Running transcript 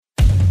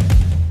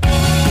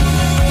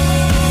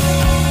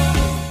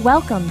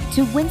Welcome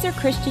to Windsor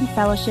Christian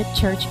Fellowship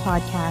Church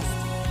Podcast.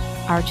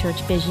 Our church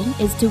vision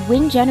is to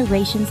win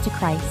generations to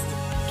Christ,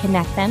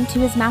 connect them to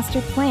His master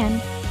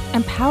plan,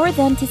 empower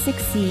them to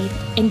succeed,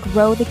 and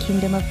grow the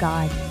kingdom of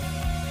God.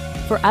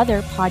 For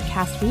other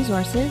podcast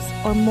resources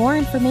or more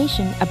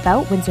information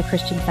about Windsor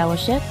Christian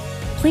Fellowship,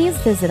 please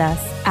visit us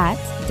at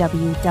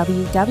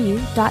www.wcf.ca.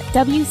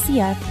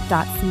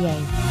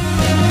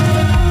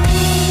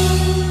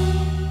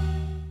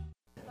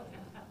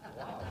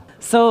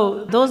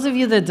 So, those of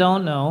you that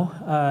don't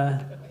know,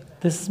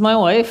 this is my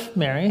wife,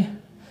 Mary.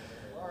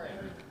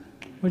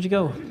 Where'd you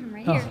go?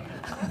 Right here.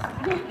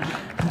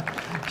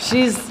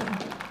 She's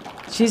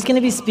going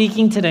to be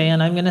speaking today,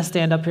 and I'm going to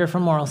stand up here for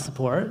moral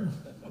support.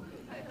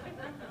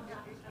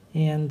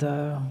 And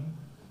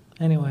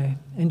anyway,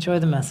 enjoy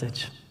the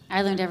message.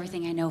 I learned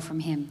everything I know from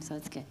him, so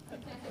it's good.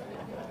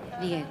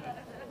 Be good.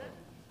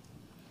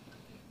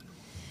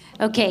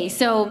 Okay,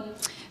 so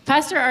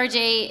Pastor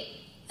RJ,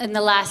 in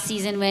the last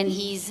season when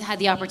he's had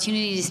the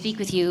opportunity to speak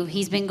with you,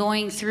 he's been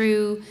going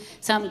through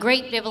some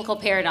great biblical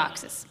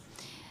paradoxes.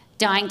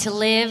 Dying to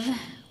live,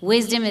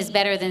 wisdom is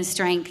better than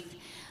strength,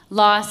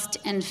 lost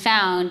and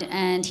found,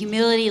 and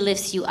humility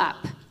lifts you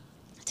up.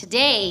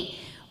 Today,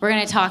 we're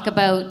going to talk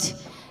about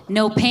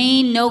no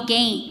pain, no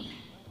gain.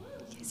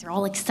 You guys are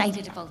all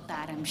excited about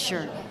that, I'm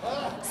sure.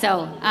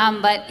 So,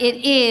 but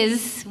it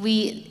is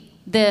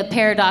the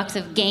paradox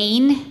of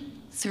gain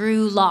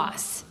through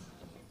loss.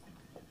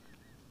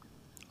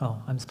 Oh,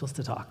 I'm supposed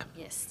to talk.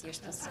 Yes, you're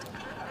supposed to talk.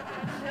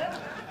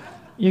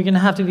 You're going to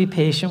have to be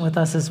patient with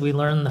us as we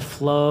learn the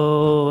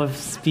flow of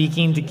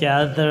speaking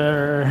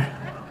together.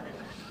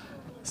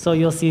 So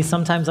you'll see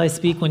sometimes I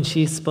speak when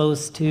she's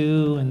supposed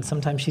to, and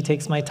sometimes she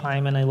takes my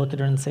time and I look at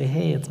her and say,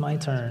 hey, it's my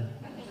turn.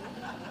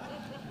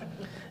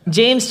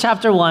 James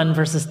chapter 1,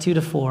 verses 2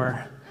 to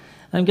 4.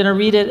 I'm going to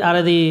read it out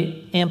of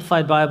the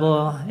Amplified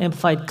Bible,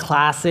 Amplified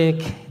Classic.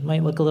 It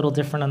might look a little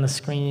different on the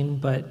screen,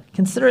 but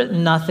consider it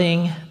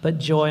nothing but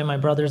joy, my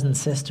brothers and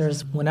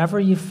sisters,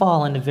 whenever you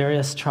fall into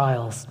various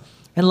trials.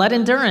 And let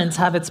endurance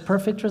have its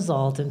perfect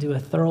result and do a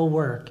thorough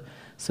work,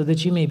 so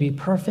that you may be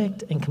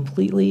perfect and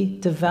completely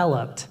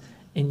developed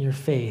in your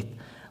faith,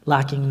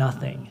 lacking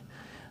nothing.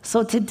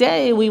 So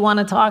today we want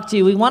to talk to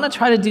you. We want to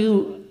try to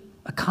do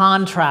a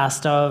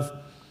contrast of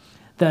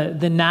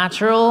the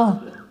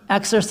natural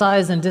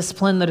exercise and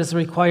discipline that is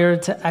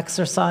required to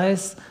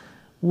exercise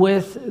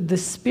with the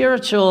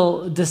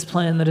spiritual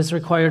discipline that is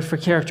required for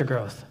character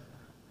growth.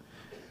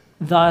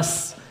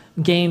 Thus,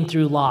 gain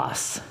through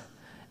loss.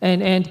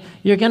 And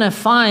you're going to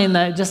find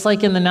that just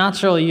like in the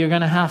natural, you're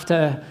going to have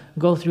to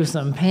go through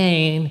some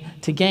pain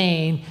to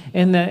gain.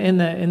 In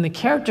the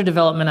character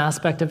development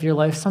aspect of your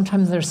life,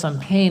 sometimes there's some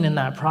pain in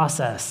that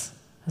process.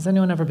 Has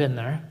anyone ever been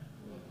there?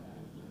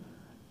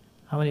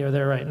 How many are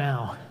there right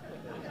now?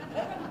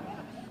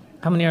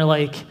 How many are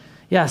like,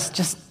 yes,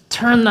 just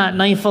turn that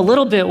knife a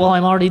little bit while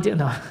I'm already doing...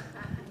 No.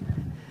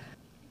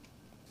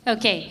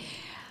 Okay,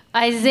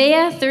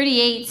 Isaiah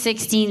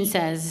 38:16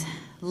 says,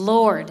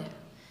 Lord,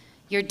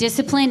 your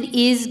discipline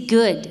is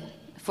good,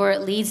 for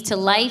it leads to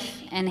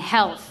life and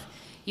health.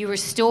 You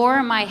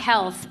restore my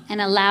health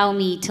and allow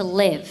me to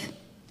live.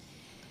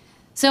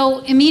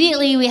 So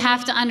immediately we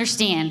have to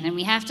understand, and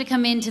we have to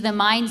come into the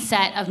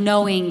mindset of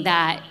knowing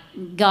that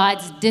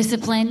God's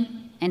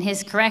discipline and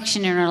His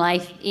correction in our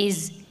life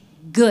is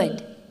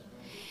good.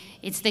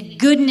 It's the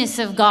goodness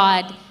of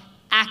God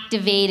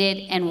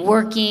activated and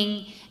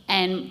working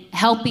and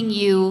helping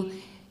you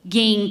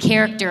gain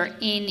character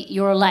in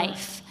your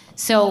life.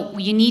 So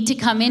you need to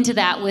come into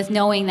that with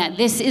knowing that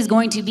this is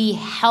going to be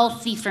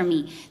healthy for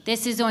me.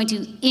 This is going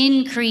to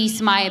increase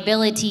my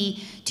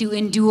ability to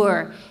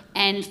endure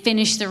and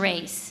finish the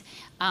race.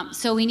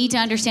 So we need to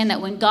understand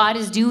that when God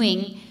is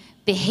doing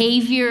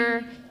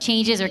behavior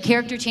changes or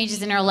character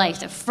changes in our life,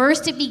 that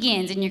first it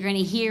begins, and you're going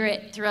to hear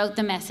it throughout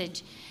the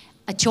message,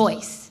 a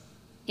choice.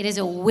 It is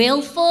a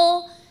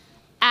willful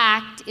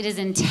act. It is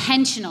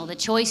intentional, the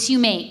choice you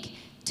make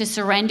to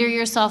surrender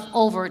yourself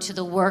over to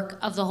the work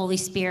of the Holy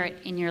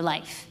Spirit in your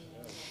life.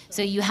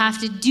 So you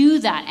have to do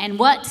that. And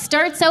what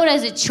starts out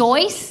as a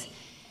choice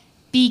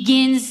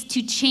begins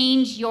to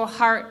change your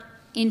heart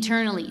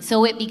internally.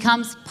 So it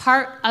becomes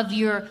part of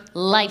your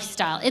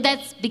lifestyle.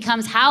 That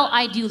becomes how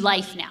I do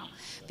life now.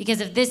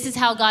 Because if this is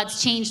how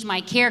God's changed my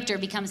character,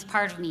 it becomes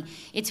part of me.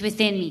 It's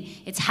within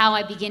me. It's how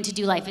I begin to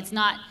do life. It's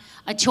not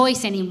a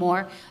choice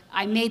anymore.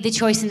 I made the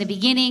choice in the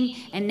beginning,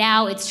 and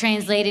now it's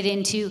translated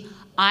into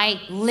I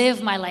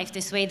live my life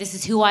this way. This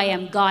is who I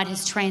am. God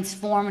has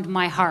transformed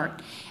my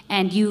heart.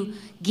 And you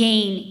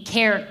gain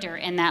character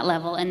in that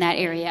level, in that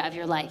area of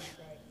your life.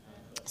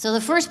 So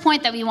the first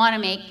point that we want to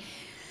make,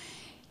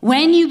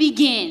 when you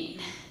begin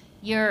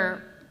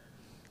your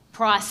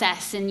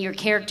process and your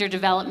character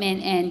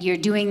development and you're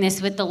doing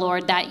this with the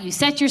Lord, that you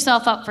set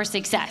yourself up for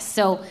success.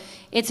 So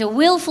it's a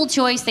willful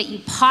choice that you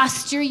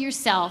posture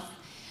yourself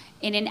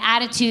in an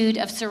attitude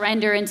of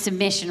surrender and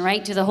submission,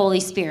 right, to the Holy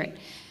Spirit.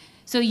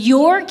 So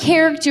your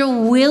character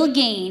will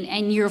gain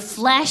and your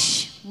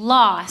flesh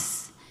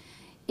loss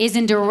is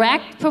in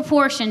direct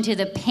proportion to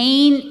the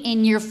pain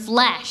in your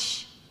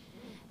flesh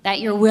that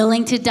you're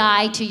willing to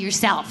die to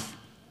yourself.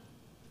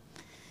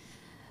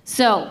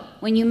 So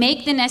when you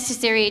make the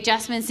necessary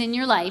adjustments in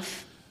your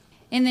life,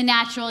 in the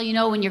natural,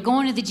 when you're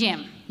going to the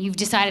gym, you've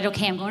decided,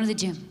 okay, I'm going to the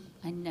gym.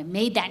 I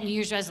made that New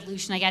Year's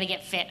resolution. I got to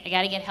get fit. I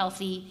got to get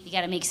healthy. You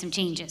got to make some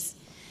changes.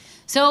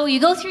 So you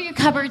go through your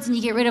cupboards and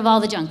you get rid of all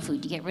the junk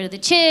food. You get rid of the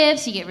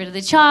chips. You get rid of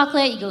the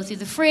chocolate. You go through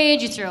the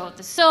fridge. You throw out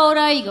the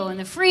soda. You go in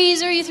the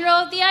freezer. You throw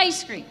out the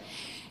ice cream.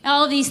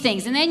 All of these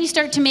things. And then you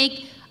start to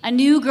make a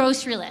new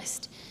grocery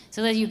list.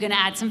 So that you're going to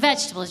add some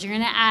vegetables. You're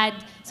going to add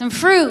some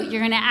fruit.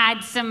 You're going to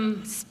add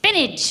some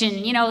spinach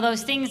and,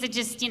 those things that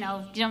just, you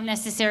don't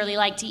necessarily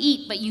like to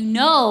eat. But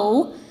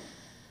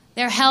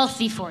they're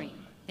healthy for you.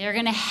 They're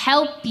going to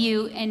help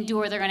you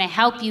endure. They're going to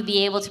help you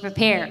be able to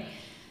prepare.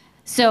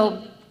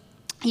 So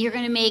you're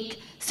going to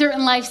make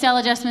certain lifestyle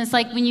adjustments,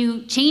 like when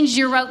you change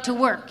your route to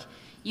work.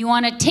 You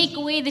want to take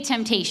away the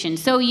temptation.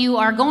 So you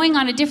are going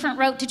on a different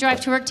route to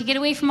drive to work to get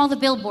away from all the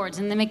billboards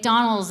and the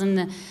McDonald's and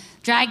the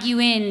drag you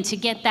in to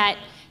get that,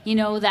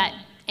 that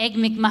Egg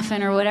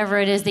McMuffin or whatever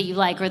it is that you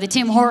like, or the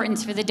Tim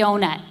Hortons for the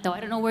donut. Though I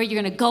don't know where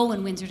you're going to go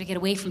in Windsor to get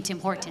away from Tim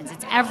Hortons.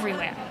 It's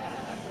everywhere.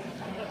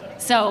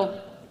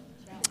 So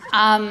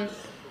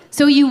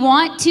you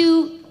want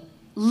to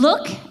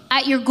look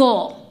at your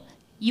goal.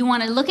 You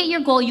want to look at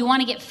your goal. You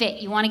want to get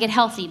fit. You want to get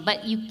healthy.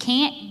 But you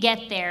can't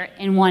get there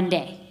in one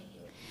day.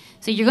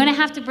 So you're going to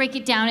have to break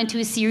it down into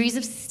a series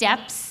of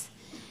steps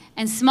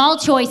and small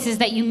choices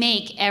that you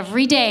make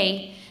every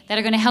day that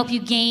are going to help you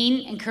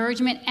gain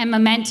encouragement and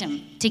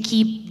momentum to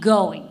keep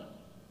going.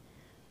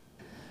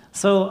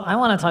 So I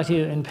want to talk to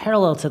you in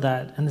parallel to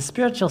that, and the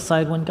spiritual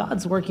side, when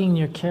God's working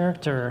your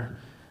character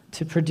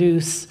to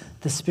produce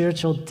the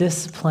spiritual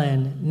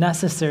discipline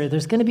necessary,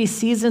 there's going to be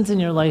seasons in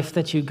your life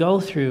that you go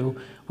through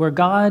where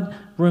God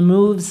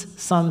removes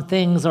some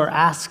things or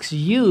asks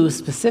you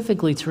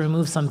specifically to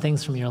remove some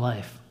things from your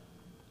life.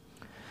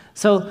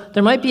 So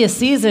there might be a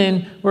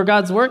season where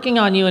God's working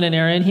on you in an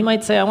area, and he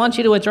might say, I want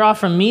you to withdraw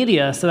from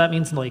media. So that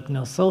means like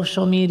no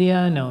social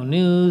media, no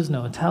news,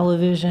 no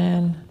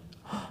television.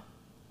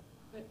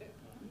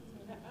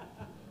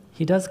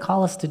 He does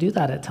call us to do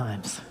that at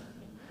times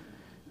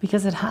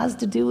because it has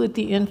to do with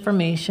the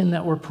information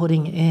that we're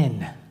putting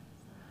in.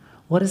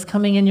 What is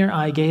coming in your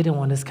eye gate and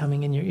what is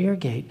coming in your ear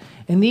gate.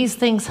 And these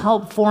things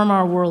help form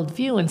our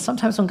worldview. And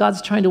sometimes when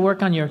God's trying to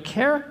work on your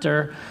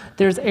character,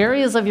 there's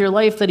areas of your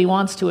life that he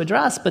wants to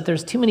address, but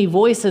there's too many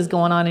voices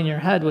going on in your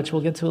head, which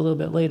we'll get to a little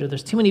bit later.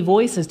 There's too many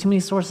voices, too many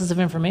sources of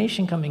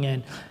information coming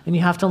in, and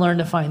you have to learn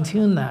to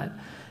fine-tune that.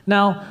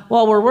 Now,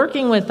 while we're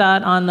working with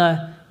that on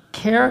the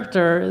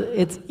character,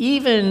 it's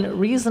even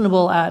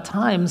reasonable at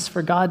times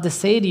for God to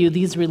say to you,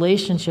 these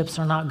relationships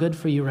are not good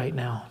for you right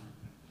now.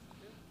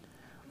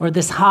 Or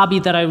this hobby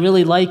that I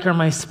really like, or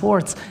my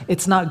sports,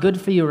 it's not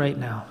good for you right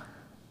now.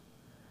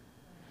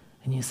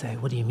 And you say,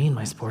 what do you mean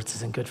my sports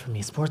isn't good for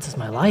me? Sports is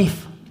my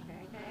life.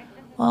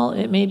 Well,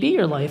 it may be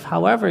your life.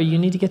 However, you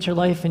need to get your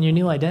life and your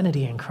new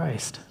identity in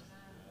Christ.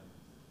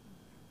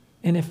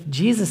 And if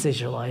Jesus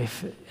is your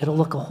life, it'll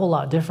look a whole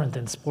lot different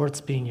than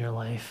sports being your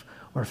life,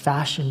 or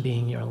fashion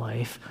being your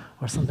life,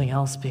 or something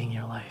else being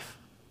your life.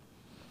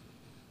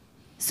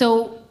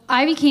 So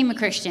I became a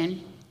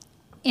Christian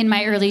in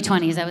my early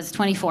 20s. I was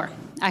 24,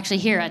 actually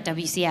here at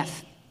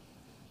WCF.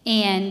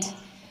 And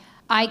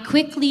I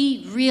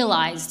quickly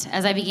realized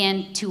as I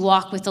began to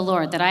walk with the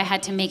Lord that I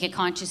had to make a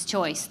conscious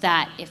choice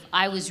that if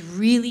I was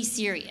really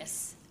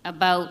serious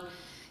about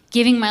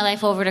giving my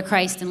life over to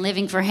Christ and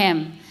living for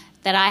him,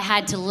 that I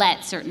had to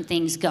let certain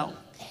things go.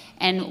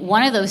 And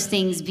one of those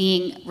things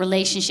being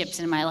relationships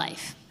in my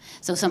life.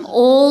 So some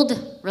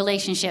old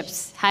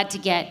relationships had to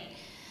get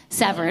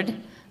severed,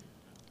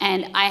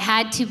 and I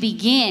had to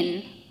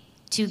begin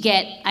to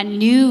get a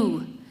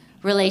new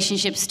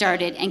relationship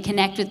started and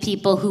connect with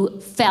people who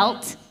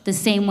felt the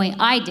same way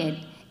I did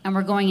and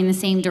were going in the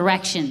same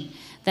direction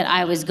that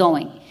I was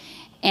going.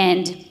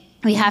 And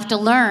we have to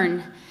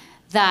learn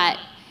that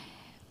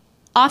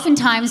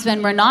oftentimes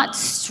when we're not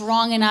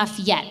strong enough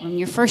yet, when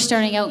you're first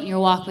starting out in your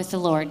walk with the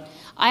Lord,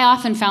 I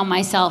often found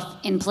myself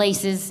in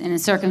places and in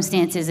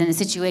circumstances and in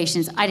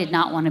situations I did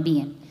not want to be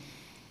in.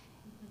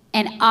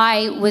 And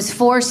I was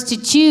forced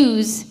to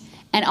choose,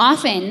 and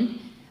often,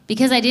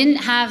 because I didn't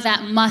have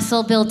that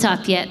muscle built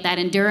up yet, that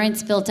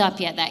endurance built up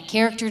yet, that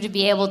character to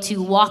be able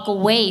to walk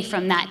away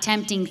from that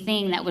tempting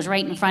thing that was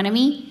right in front of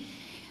me,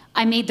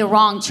 I made the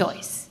wrong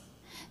choice.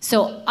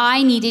 So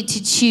I needed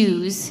to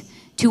choose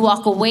to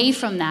walk away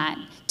from that,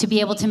 to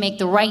be able to make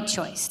the right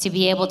choice, to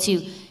be able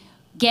to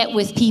get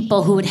with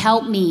people who would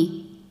help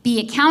me be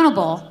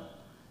accountable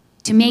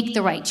to make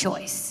the right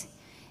choice,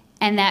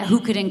 and that who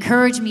could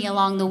encourage me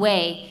along the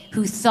way,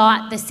 who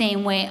thought the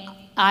same way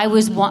I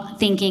was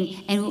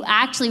thinking, and who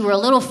actually were a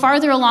little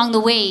farther along the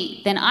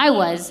way than I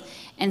was,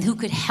 and who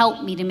could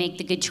help me to make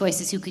the good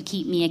choices, who could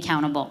keep me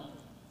accountable.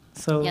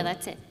 So, yeah,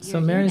 that's it. So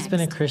Mary's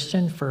been a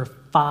Christian for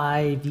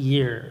 5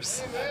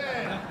 years.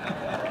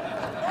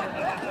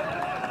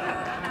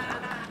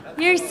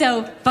 You're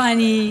so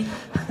funny.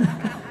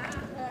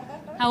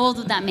 How old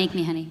would that make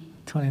me, honey?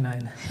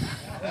 29.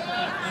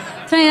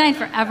 29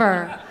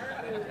 forever.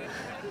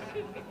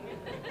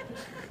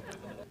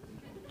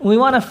 We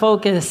want to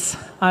focus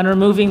on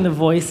removing the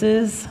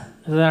voices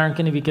that aren't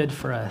going to be good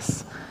for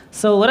us.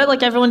 So what I'd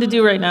like everyone to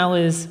do right now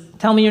is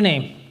tell me your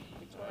name.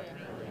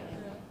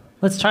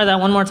 Let's try that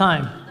one more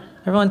time.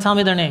 Everyone tell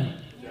me their name.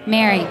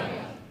 Mary.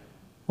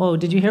 Whoa,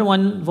 did you hear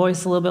one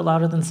voice a little bit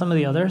louder than some of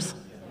the others?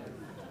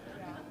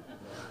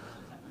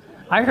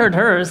 I heard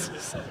hers.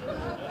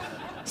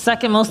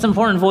 Second most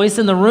important voice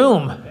in the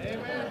room.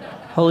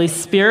 Holy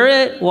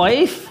Spirit,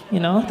 wife,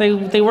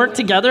 they work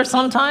together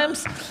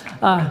sometimes.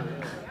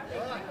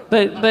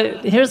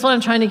 But here's what I'm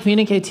trying to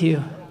communicate to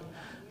you.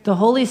 The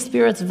Holy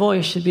Spirit's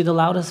voice should be the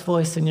loudest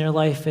voice in your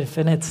life.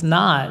 And it's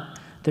not,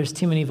 there's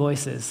too many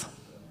voices.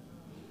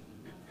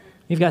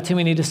 You've got too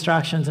many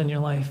distractions in your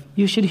life.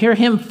 You should hear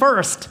him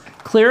first,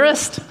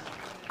 clearest.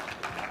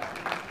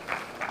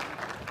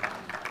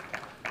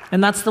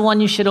 And that's the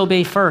one you should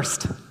obey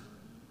first.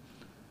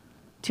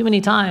 Too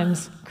many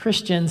times,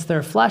 Christians,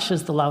 their flesh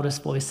is the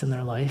loudest voice in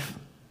their life,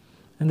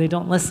 and they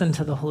don't listen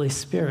to the Holy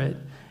Spirit,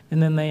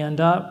 and then they end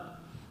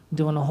up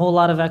doing a whole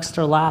lot of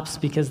extra laps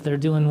because they're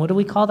doing, what do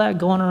we call that?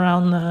 Going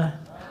around and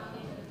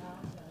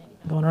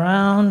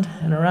around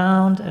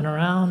and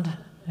around,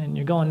 and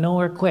you're going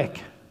nowhere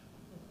quick.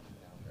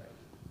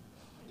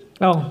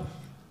 Oh,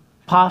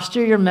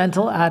 posture your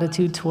mental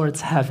attitude towards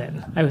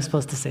heaven. I was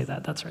supposed to say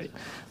that. That's right.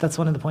 That's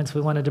one of the points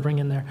we wanted to bring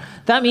in there.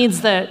 That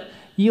means that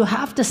you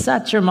have to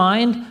set your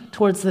mind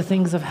towards the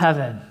things of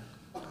heaven.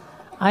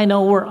 I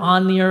know we're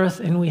on the earth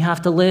and we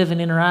have to live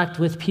and interact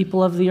with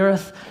people of the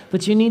earth,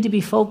 but you need to be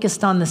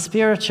focused on the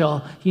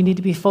spiritual. You need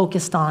to be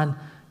focused on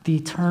the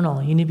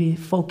eternal. You need to be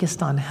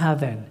focused on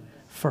heaven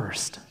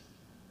first.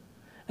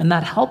 And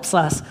that helps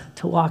us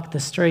to walk the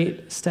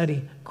straight,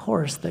 steady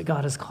course that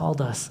God has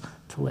called us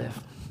to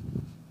live.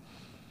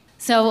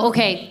 So,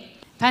 okay,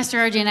 Pastor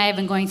RJ and I have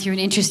been going through an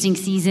interesting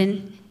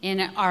season in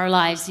our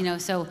lives,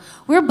 so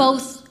we're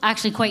both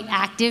actually quite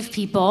active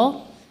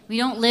people. We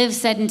don't live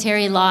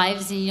sedentary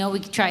lives, and,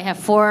 we try to have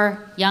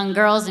 4 young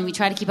girls, and we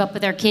try to keep up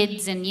with our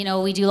kids, and,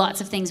 we do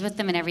lots of things with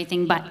them and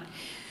everything, but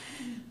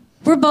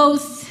we're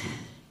both,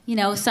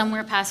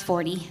 somewhere past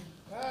 40.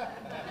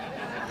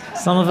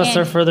 Some of us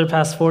are further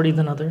past 40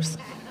 than others.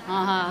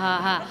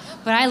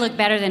 But I look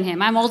better than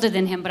him. I'm older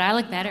than him, but I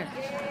look better.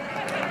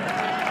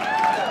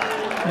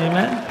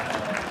 Amen.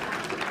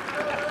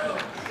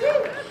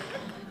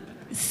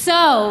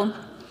 So,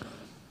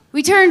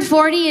 we turned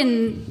 40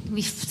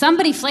 and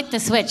somebody flicked the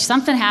switch.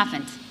 Something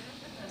happened.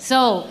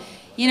 So,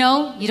 you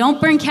don't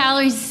burn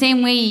calories the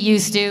same way you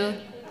used to.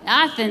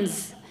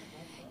 Nothing's.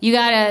 You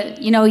gotta,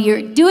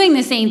 you're doing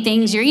the same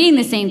things, you're eating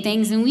the same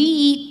things, and we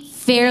eat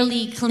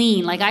fairly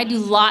clean. Like, I do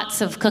lots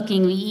of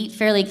cooking. We eat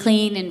fairly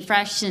clean and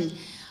fresh, and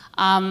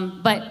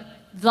but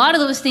a lot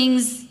of those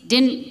things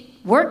didn't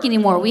work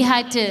anymore. We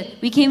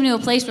came to a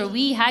place where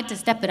we had to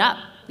step it up.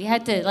 We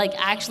had to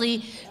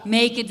actually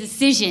make a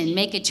decision,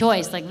 make a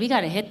choice. We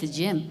got to hit the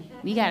gym.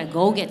 We got to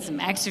go get some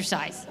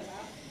exercise.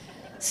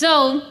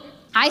 So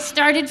I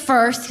started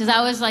first because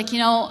I was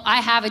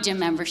I have a gym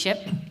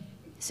membership.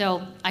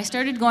 So I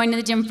started going to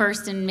the gym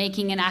first and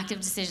making an active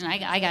decision.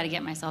 I got to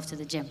get myself to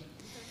the gym.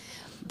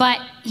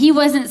 But he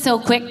wasn't so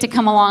quick to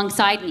come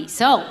alongside me.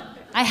 So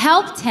I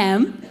helped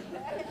him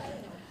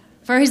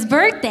for his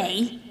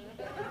birthday.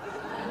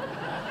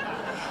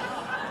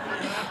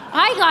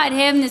 I got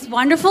him this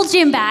wonderful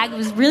gym bag. It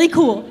was really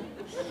cool.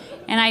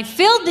 And I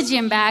filled the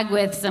gym bag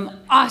with some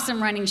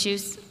awesome running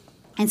shoes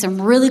and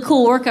some really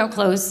cool workout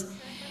clothes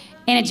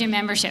and a gym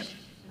membership.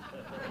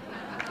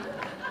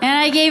 And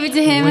I gave it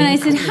to him and I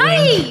said,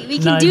 "Hi, we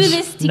can do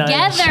this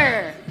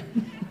together.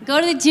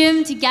 Go to the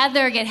gym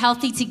together, get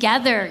healthy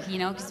together,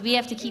 because we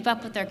have to keep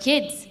up with our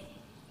kids."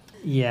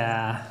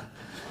 Yeah.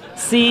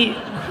 See,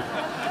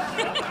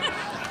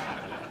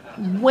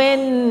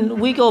 when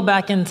we go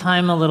back in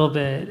time a little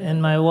bit,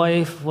 and my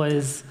wife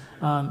was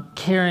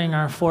carrying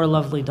our 4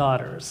 lovely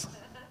daughters,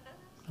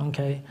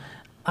 okay,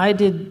 I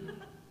did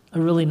a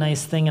really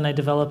nice thing, and I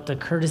developed a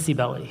courtesy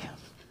belly.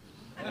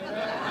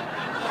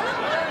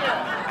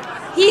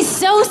 He's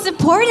so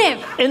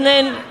supportive. And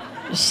then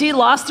she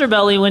lost her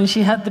belly when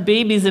she had the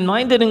babies, and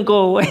mine didn't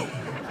go away.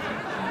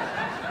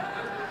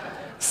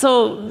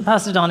 So,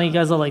 Pastor Donna, you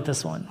guys will like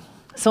this one.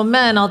 So,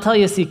 men, I'll tell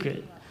you a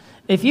secret.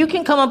 If you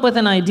can come up with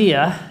an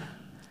idea,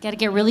 got to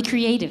get really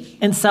creative,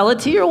 and sell it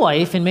to your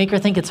wife and make her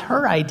think it's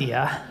her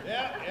idea,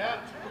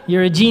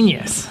 you're a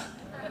genius.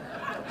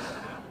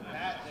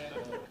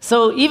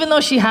 So even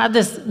though she had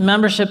this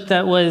membership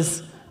that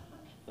was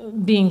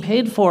being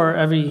paid for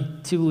every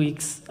 2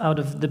 weeks out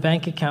of the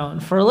bank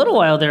account, for a little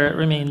while there it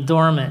remained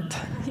dormant.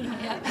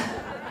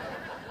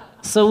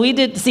 So we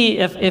did, see,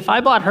 if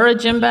I bought her a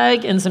gym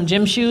bag and some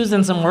gym shoes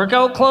and some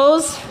workout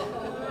clothes,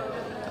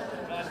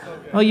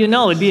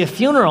 well, it'd be a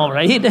funeral,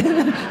 right?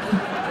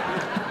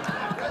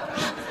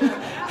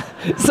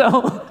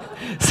 So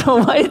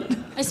what?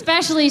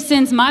 Especially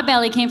since my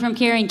belly came from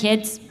carrying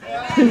kids.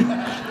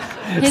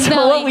 His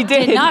belly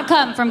did not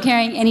come from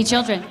carrying any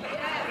children.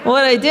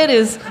 What I did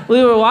is,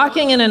 we were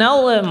walking in an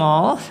outlet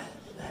mall,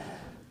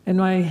 And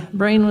my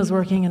brain was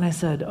working, and I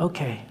said,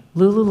 okay,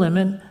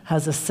 Lululemon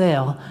has a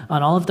sale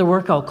on all of their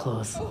workout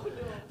clothes.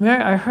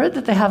 Mary, I heard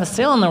that they have a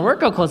sale on their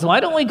workout clothes. Why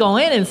don't we go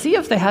in and see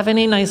if they have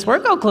any nice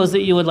workout clothes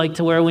that you would like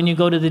to wear when you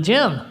go to the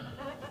gym?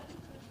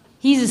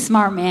 He's a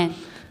smart man.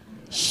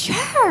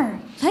 Sure,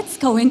 let's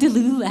go into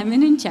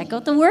Lululemon and check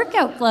out the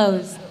workout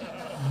clothes.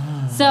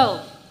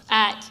 So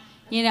at,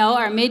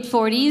 our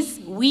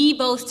mid-40s, we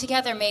both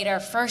together made our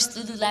first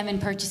Lululemon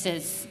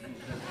purchases.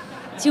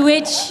 To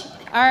which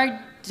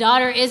our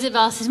daughter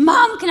Isabel says,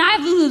 Mom, can I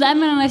have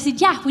Lululemon? And I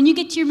said, yeah, when you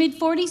get to your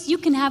mid-40s, you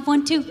can have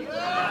one too.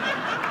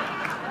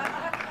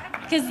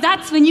 Because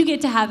that's when you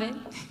get to have it.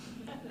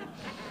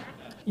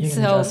 You're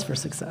going to dress for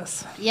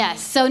success. Yes,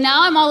 so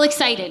now I'm all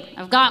excited.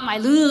 I've got my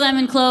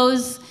Lululemon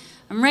clothes.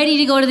 I'm ready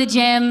to go to the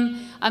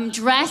gym. I'm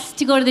dressed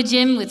to go to the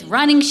gym with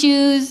running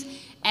shoes.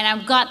 And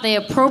I've got the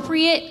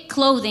appropriate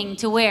clothing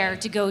to wear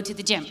to go to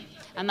the gym.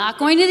 I'm not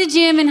going to the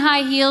gym in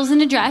high heels and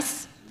a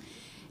dress.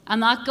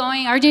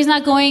 RJ's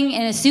not going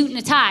in a suit and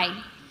a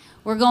tie.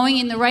 We're going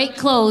in the right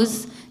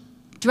clothes,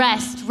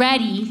 dressed,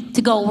 ready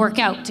to go work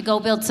out, to go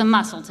build some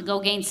muscle, to go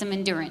gain some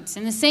endurance.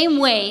 In the same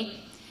way,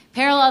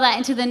 parallel that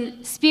into the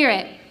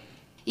spirit,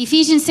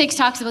 Ephesians 6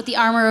 talks about the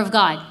armor of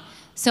God.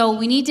 So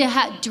we need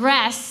to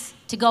dress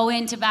to go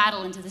into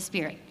battle into the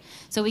spirit.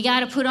 So we got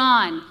to put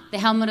on the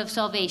helmet of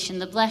salvation,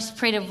 the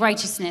breastplate of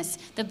righteousness,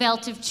 the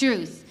belt of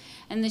truth,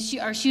 and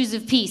our shoes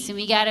of peace. And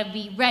we got to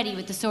be ready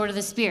with the sword of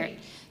the Spirit.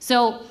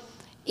 So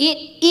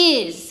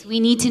we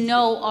need to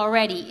know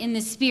already in the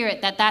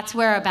Spirit that that's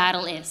where our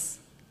battle is.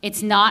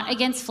 It's not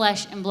against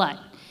flesh and blood.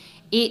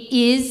 It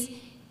is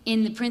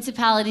in the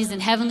principalities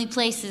and heavenly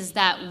places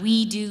that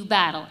we do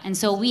battle. And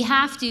so we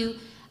have to,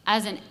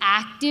 as an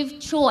active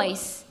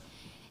choice,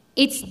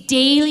 it's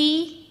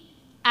daily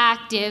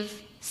active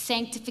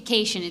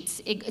sanctification.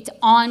 It's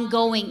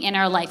ongoing in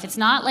our life. It's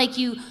not like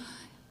you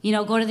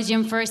go to the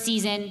gym for a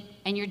season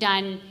and you're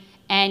done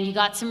and you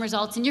got some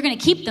results and you're going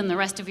to keep them the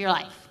rest of your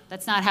life.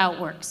 That's not how it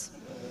works.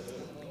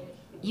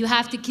 You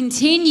have to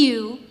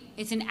continue.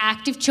 It's an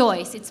active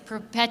choice. It's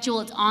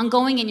perpetual. It's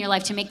ongoing in your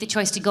life to make the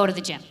choice to go to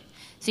the gym.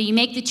 So you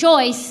make the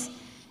choice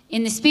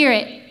in the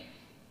Spirit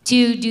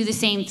to do the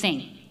same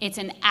thing. It's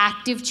an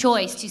active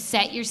choice to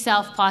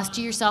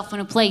posture yourself in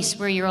a place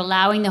where you're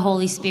allowing the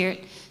Holy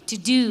Spirit to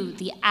do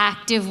the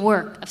active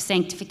work of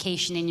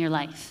sanctification in your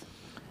life.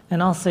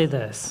 And I'll say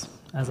this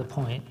as a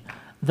point.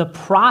 The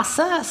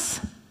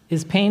process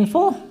is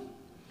painful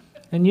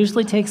and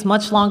usually takes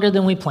much longer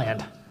than we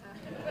planned.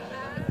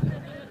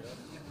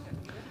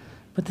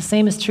 But the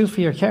same is true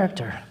for your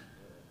character.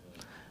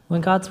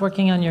 When God's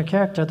working on your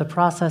character, the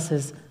process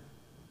is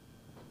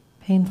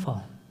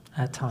painful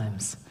at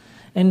times.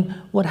 And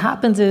what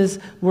happens is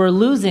we're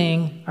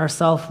losing our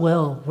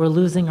self-will, we're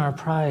losing our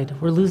pride,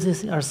 we're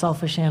losing our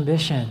selfish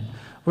ambition,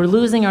 we're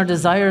losing our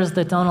desires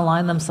that don't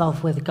align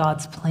themselves with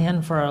God's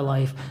plan for our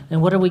life. And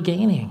what are we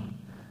gaining?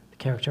 The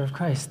character of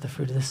Christ, the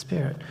fruit of the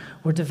Spirit.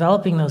 We're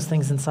developing those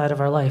things inside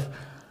of our life.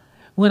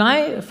 When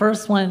I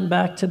first went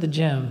back to the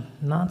gym,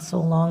 not so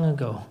long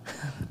ago,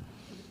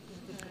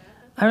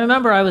 I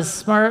remember I was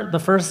smart the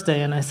first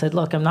day, and I said,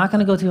 look, I'm not going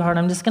to go too hard.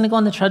 I'm just going to go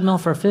on the treadmill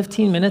for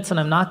 15 minutes, and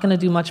I'm not going to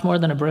do much more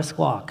than a brisk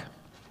walk.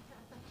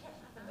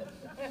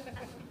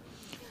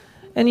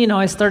 And,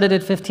 I started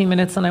at 15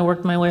 minutes, and I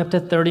worked my way up to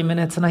 30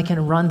 minutes, and I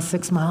can run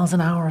 6 miles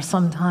an hour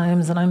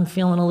sometimes, and I'm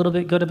feeling a little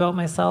bit good about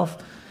myself.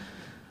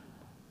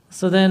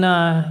 So then,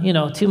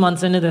 2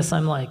 months into this,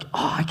 I'm like,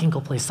 I can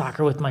go play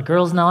soccer with my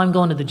girls now. I'm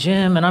going to the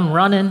gym, and I'm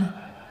running.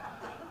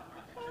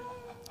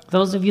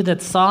 Those of you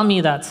that saw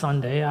me that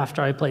Sunday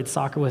after I played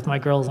soccer with my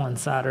girls on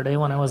Saturday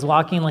when I was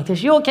walking like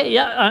this, you okay?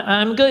 Yeah,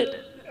 I'm good.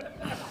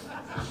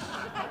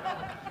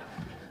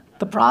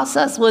 The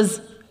process was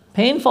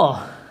painful,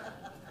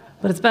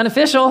 but it's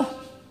beneficial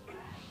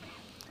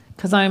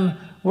because I'm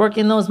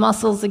working those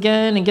muscles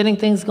again and getting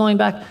things going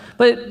back.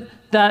 But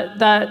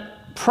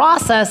that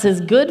process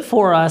is good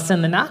for us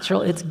in the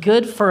natural. It's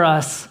good for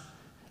us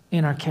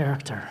in our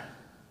character.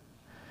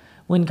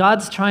 When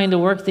God's trying to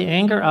work the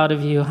anger out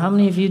of you, how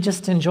many of you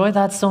just enjoy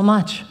that so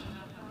much?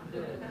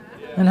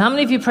 And how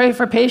many of you pray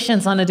for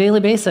patience on a daily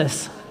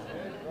basis?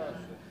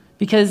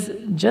 Because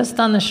just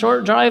on the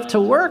short drive to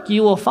work,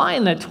 you will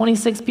find that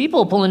 26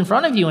 people pull in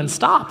front of you and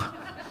stop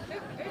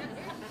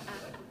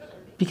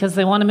because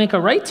they want to make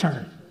a right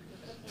turn.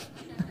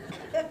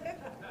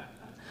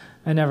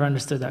 I never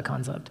understood that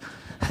concept.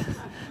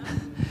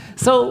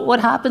 So what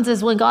happens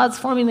is when God's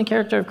forming the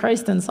character of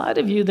Christ inside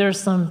of you, there's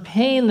some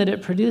pain that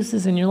it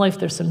produces in your life.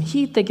 There's some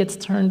heat that gets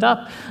turned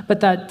up,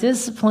 but that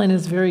discipline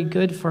is very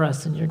good for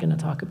us, and you're going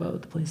to talk about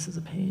the places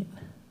of pain.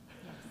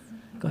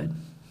 Go ahead.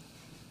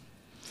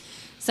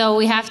 So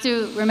we have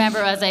to remember,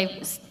 as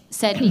I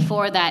said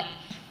before, that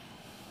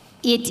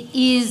it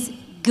is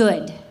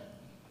good,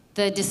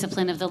 the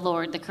discipline of the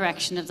Lord, the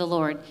correction of the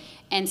Lord,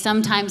 and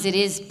sometimes it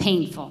is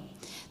painful.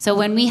 So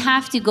when we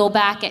have to go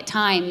back at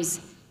times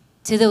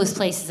to those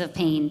places of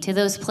pain, to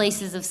those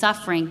places of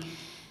suffering,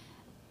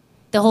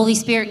 the Holy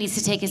Spirit needs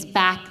to take us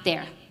back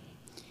there.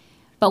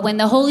 But when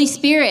the Holy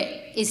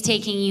Spirit is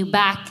taking you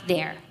back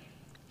there,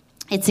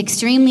 it's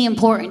extremely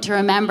important to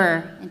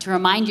remember and to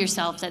remind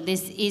yourself that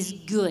this is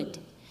good,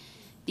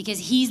 because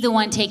he's the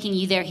one taking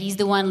you there. He's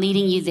the one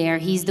leading you there.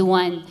 He's the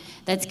one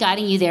that's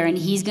guiding you there, and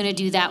he's going to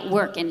do that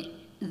work. And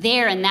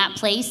there in that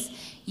place,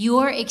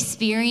 you're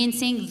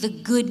experiencing the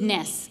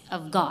goodness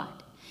of God.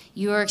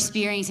 You're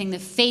experiencing the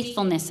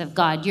faithfulness of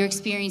God. You're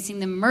experiencing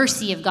the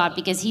mercy of God,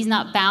 because he's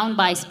not bound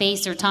by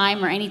space or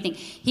time or anything.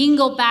 He can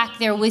go back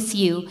there with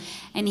you,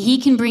 and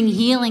he can bring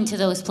healing to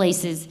those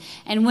places.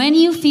 And when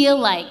you feel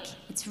like,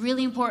 it's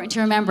really important to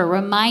remember,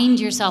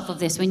 remind yourself of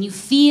this. When you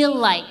feel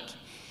like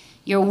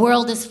your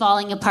world is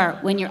falling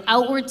apart, when your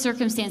outward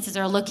circumstances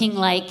are looking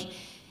like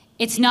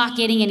it's not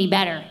getting any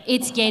better,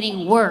 it's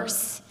getting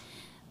worse,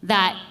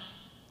 that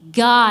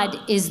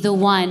God is the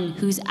one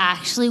who's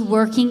actually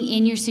working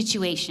in your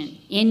situation,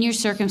 in your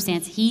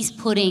circumstance. He's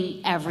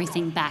putting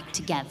everything back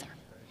together.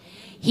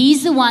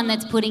 He's the one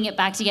that's putting it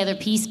back together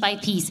piece by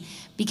piece,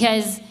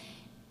 because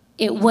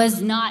it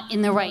was not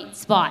in the right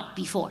spot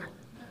before.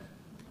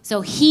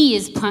 So he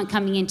is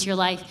coming into your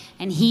life,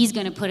 and he's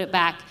going to put it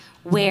back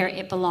where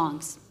it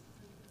belongs.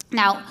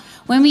 Now,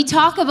 when we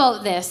talk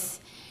about this,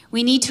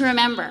 we need to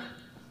remember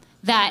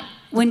that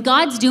when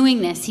God's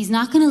doing this, he's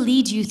not going to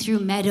lead you through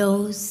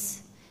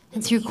meadows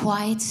and through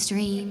quiet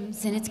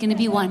streams, and it's going to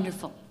be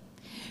wonderful.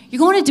 You're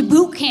going into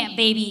boot camp,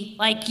 baby.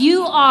 Like,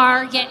 you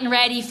are getting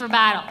ready for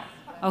battle,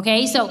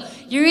 okay? So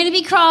you're going to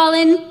be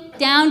crawling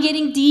down,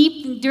 getting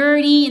deep and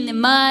dirty in the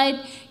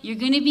mud. You're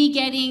going to be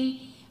getting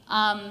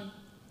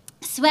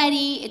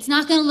sweaty. It's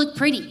not going to look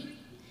pretty.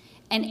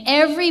 And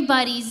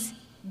everybody's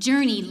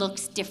journey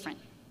looks different,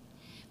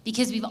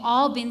 because we've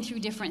all been through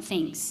different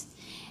things.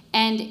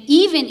 And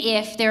even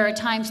if there are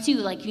times too,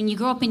 like when you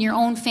grow up in your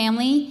own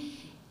family,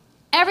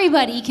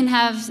 everybody can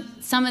have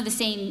some of the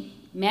same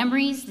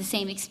memories, the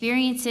same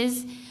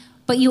experiences,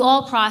 but you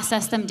all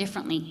process them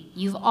differently.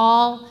 You've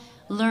all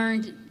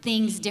learned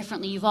things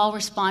differently. You've all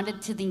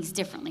responded to things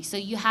differently. So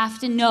you have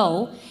to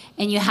know,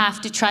 and you have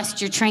to trust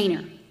your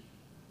trainer.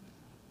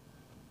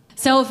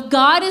 So if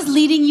God is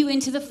leading you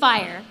into the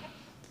fire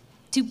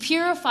to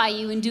purify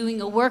you and doing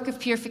a work of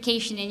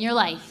purification in your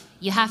life,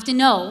 you have to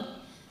know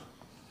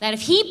that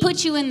if he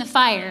puts you in the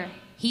fire,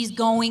 he's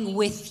going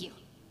with you.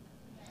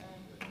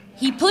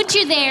 He put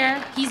you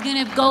there, he's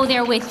going to go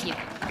there with you.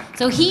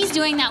 So he's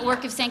doing that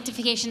work of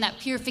sanctification, that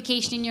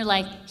purification in your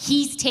life.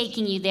 He's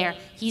taking you there.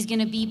 He's going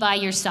to be by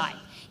your side.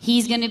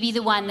 He's going to be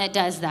the one that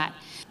does that.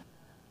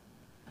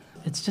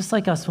 It's just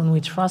like us when we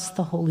trust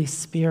the Holy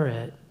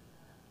Spirit.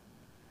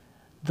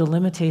 The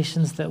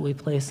limitations that we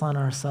place on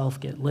ourselves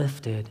get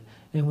lifted,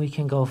 and we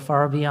can go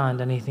far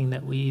beyond anything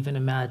that we even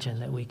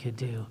imagine that we could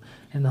do.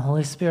 And the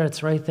Holy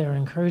Spirit's right there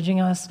encouraging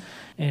us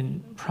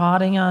and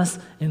prodding us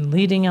and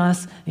leading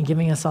us and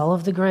giving us all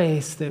of the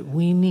grace that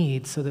we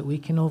need so that we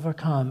can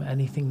overcome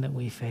anything that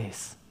we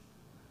face.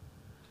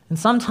 And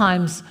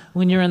sometimes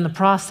when you're in the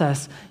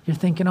process, you're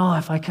thinking, oh,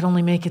 if I could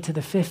only make it to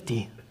the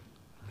 50,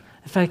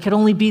 if I could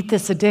only beat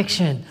this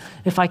addiction,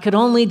 if I could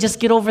only just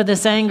get over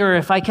this anger,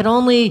 if I could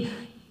only...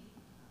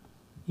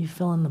 You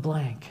fill in the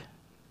blank.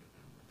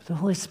 But the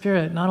Holy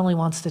Spirit not only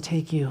wants to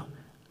take you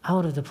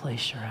out of the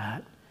place you're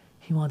at,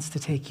 he wants to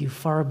take you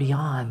far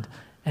beyond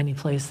any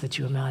place that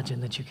you imagine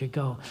that you could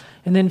go.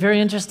 And then very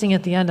interesting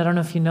at the end, I don't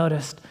know if you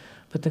noticed,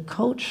 but the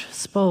coach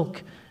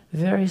spoke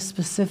very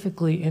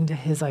specifically into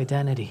his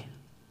identity.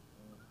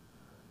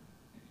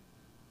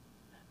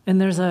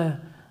 And there's a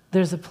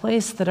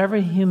place that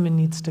every human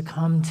needs to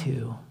come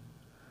to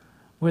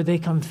where they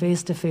come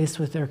face to face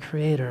with their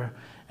Creator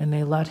and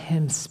they let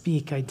him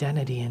speak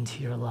identity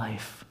into your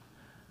life.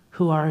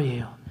 Who are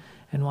you,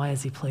 and why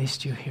has he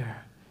placed you here?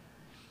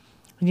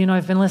 And you know,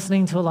 I've been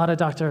listening to a lot of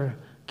Dr.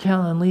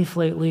 Carolyn Leaf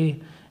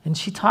lately, and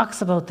she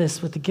talks about this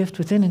with the gift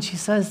within, and she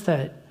says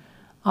that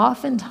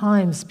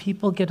oftentimes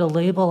people get a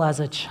label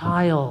as a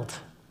child,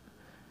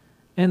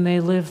 and they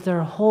live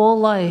their whole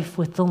life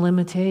with the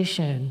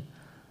limitation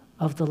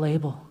of the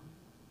label.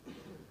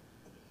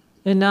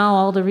 And now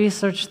all the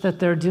research that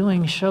they're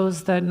doing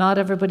shows that not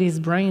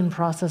everybody's brain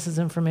processes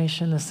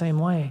information the same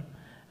way.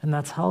 And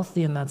that's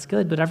healthy and that's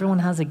good, but everyone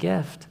has a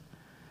gift.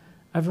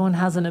 Everyone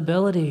has an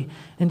ability.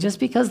 And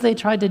just because they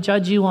tried to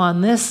judge you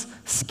on this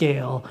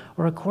scale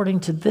or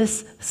according to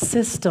this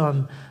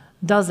system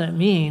doesn't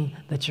mean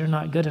that you're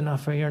not good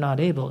enough or you're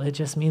not able. It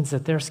just means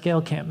that their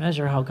scale can't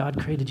measure how God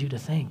created you to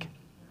think.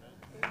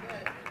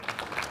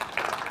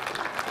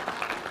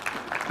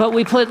 But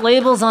we put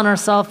labels on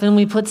ourselves and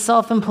we put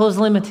self-imposed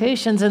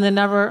limitations and then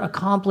never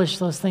accomplish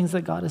those things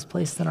that God has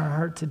placed in our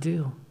heart to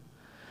do.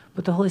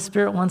 But the Holy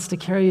Spirit wants to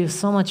carry you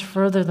so much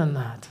further than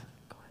that.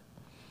 Go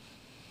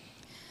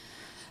ahead.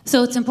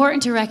 So it's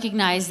important to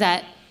recognize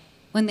that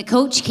when the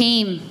coach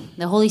came,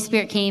 the Holy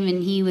Spirit came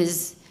and he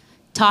was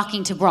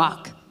talking to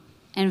Brock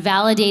and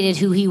validated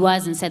who he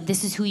was and said,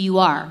 this is who you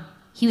are.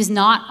 He was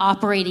not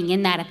operating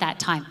in that at that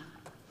time.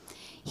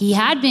 He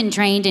had been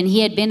trained and he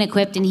had been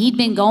equipped and he'd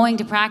been going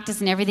to practice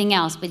and everything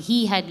else, but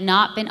he had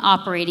not been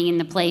operating in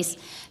the place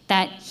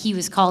that he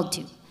was called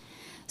to.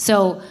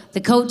 So the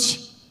coach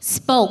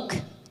spoke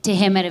to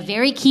him at a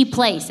very key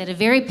place, at a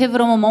very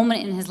pivotal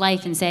moment in his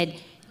life, and said,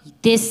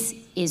 this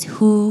is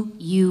who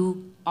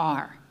you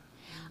are.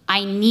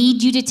 I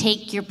need you to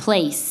take your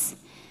place.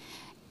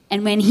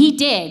 And when he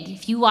did,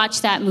 if you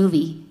watch that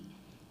movie,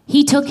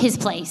 he took his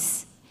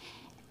place.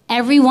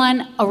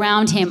 Everyone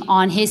around him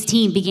on his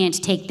team began to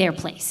take their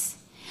place.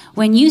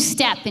 When you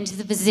step into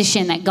the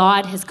position that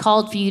God has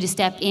called for you to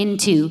step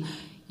into,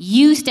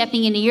 you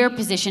stepping into your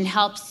position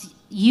helps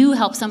you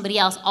help somebody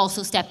else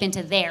also step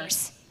into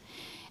theirs.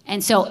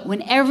 And so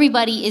when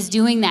everybody is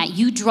doing that,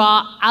 you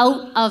draw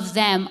out of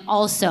them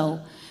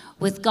also,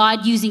 with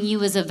God using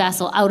you as a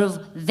vessel, out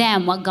of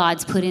them what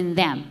God's put in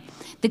them.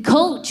 The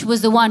coach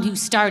was the one who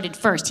started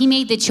first. He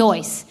made the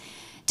choice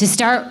to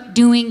start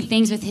doing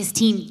things with his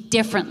team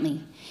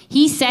differently.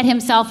 He set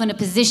himself in a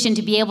position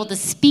to be able to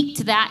speak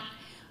to that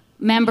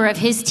member of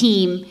his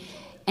team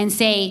and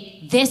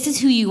say, this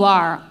is who you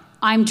are.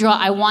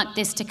 I want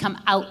this to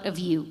come out of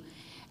you.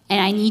 And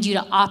I need you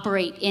to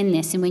operate in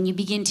this. And when you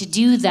begin to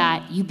do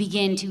that, you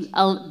begin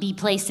to be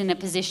placed in a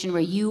position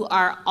where you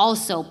are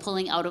also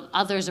pulling out of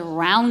others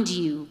around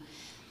you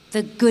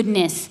the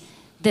goodness,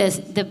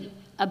 the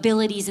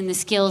abilities and the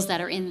skills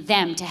that are in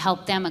them to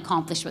help them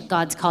accomplish what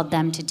God's called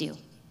them to do.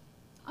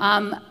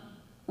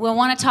 We'll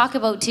want to talk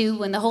about, too,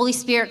 when the Holy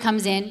Spirit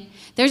comes in,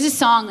 there's a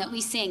song that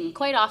we sing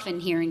quite often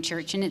here in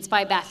church, and it's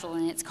by Bethel,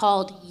 and it's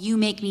called You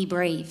Make Me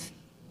Brave.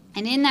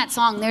 And in that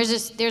song,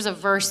 there's a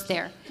verse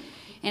there.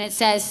 And it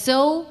says,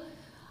 so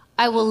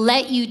I will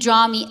let you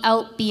draw me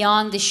out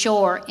beyond the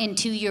shore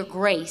into your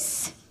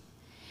grace.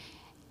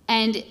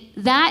 And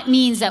that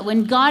means that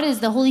when God is,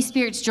 the Holy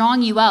Spirit's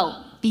drawing you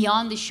out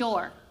beyond the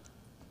shore,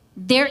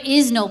 there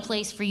is no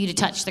place for you to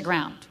touch the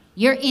ground.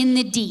 You're in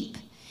the deep.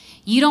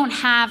 You don't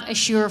have a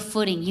sure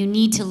footing. You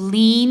need to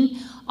lean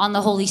on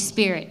the Holy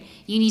Spirit.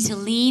 You need to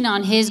lean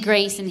on his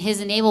grace and his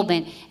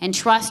enablement and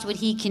trust what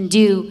he can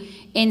do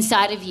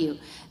inside of you.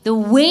 The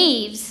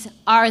waves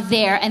are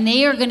there, and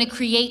they are going to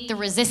create the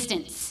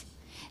resistance.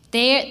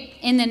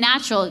 In the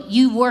natural,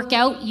 you work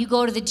out, you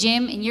go to the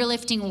gym, and you're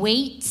lifting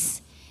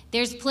weights.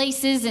 There's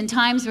places and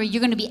times where you're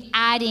going to be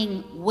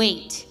adding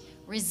weight,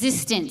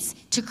 resistance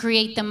to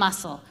create the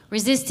muscle,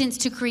 resistance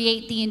to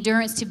create the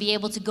endurance to be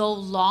able to go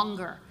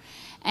longer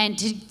and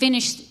to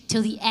finish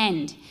till the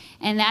end.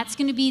 And that's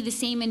going to be the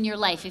same in your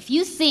life. If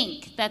you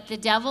think that the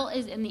devil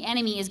and the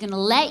enemy is going to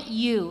let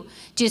you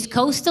just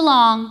coast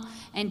along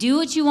and do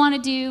what you want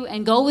to do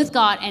and go with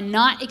God and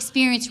not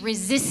experience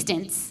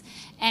resistance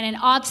and an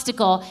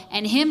obstacle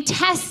and him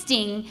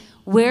testing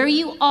where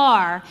you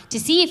are to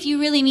see if you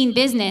really mean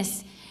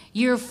business,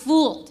 you're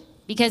fooled,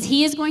 because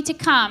he is going to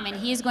come and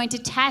he is going to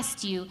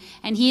test you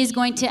and he is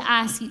going to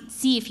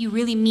see if you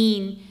really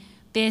mean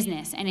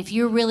business and if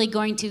you're really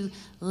going to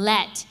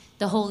let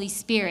the Holy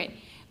Spirit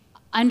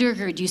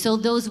undergird you. So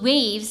those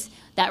waves,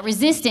 that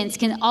resistance,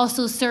 can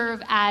also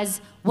serve as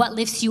what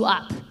lifts you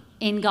up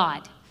in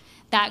God.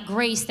 That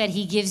grace that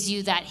he gives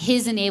you, that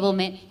his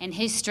enablement and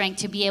his strength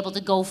to be able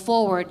to go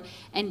forward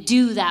and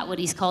do that what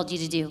he's called you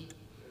to do.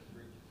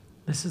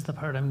 This is the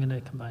part I'm going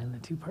to combine the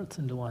two parts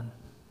into one.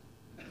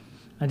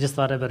 I just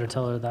thought I better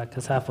tell her that,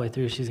 because halfway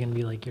through she's going to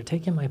be like, you're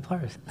taking my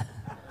part.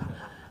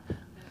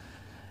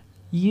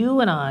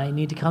 You and I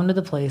need to come to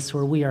the place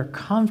where we are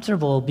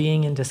comfortable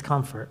being in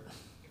discomfort.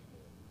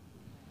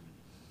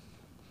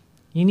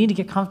 You need to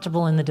get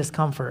comfortable in the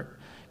discomfort,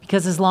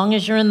 because as long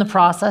as you're in the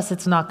process,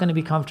 it's not going to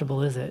be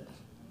comfortable, is it?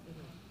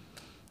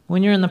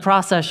 When you're in the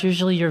process,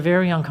 usually you're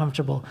very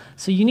uncomfortable.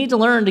 So you need to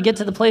learn to get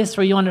to the place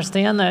where you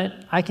understand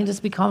that I can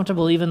just be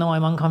comfortable even though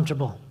I'm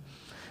uncomfortable.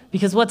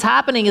 Because what's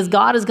happening is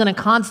God is going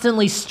to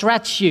constantly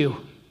stretch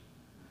you.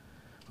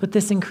 But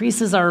this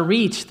increases our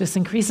reach. This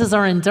increases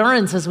our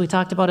endurance, as we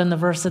talked about in the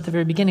verse at the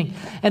very beginning.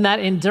 And that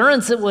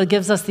endurance, it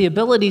gives us the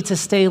ability to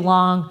stay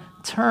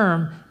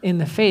long-term in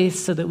the faith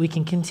so that we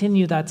can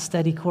continue that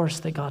steady course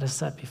that God has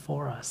set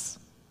before us.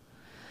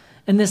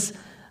 And this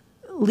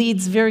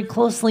leads very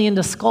closely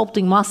into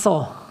sculpting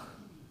muscle.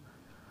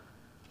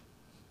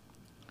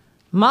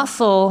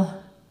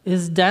 Muscle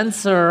is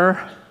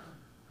denser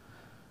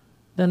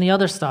than the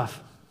other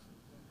stuff.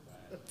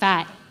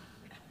 Fat.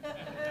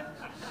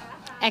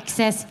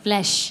 Excess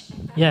flesh.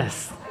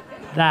 Yes,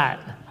 that.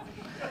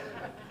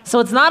 So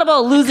it's not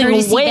about losing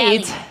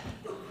weight.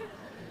 Belly.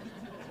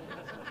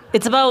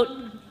 It's about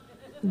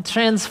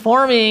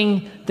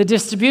transforming the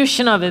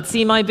distribution of it.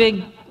 See, my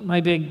big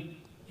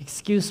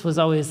excuse was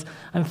always,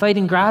 I'm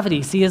fighting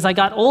gravity. See, as I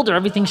got older,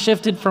 everything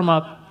shifted from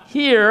up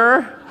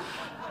here.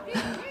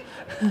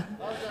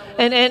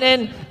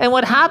 and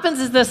what happens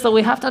is this, though,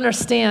 we have to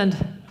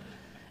understand,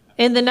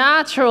 in the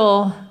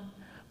natural,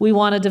 we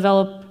want to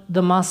develop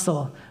the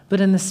muscle. But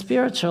in the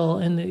spiritual,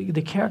 in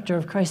the character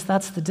of Christ,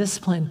 that's the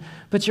discipline.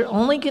 But you're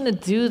only going to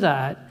do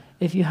that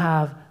if you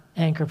have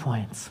anchor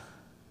points.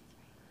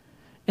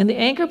 And the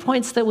anchor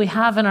points that we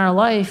have in our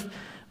life,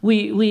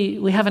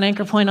 we have an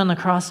anchor point on the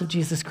cross of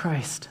Jesus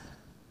Christ.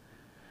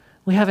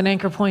 We have an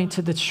anchor point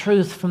to the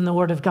truth from the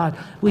Word of God.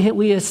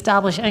 We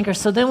establish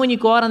anchors. So then when you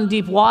go out on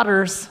deep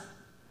waters,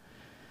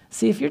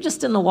 See, if you're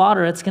just in the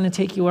water, it's going to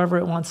take you wherever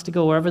it wants to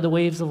go, wherever the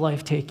waves of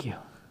life take you.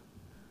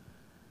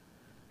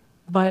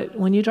 But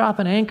when you drop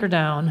an anchor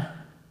down,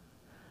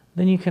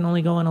 then you can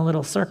only go in a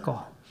little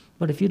circle.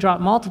 But if you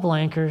drop multiple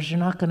anchors, you're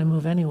not going to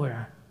move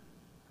anywhere.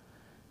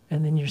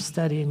 And then you're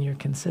steady and you're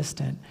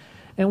consistent.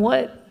 And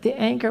what the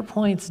anchor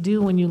points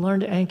do when you learn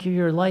to anchor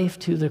your life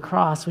to the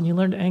cross, when you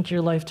learn to anchor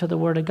your life to the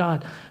Word of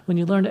God, when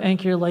you learn to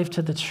anchor your life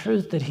to the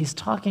truth that he's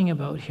talking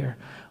about here,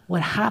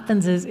 what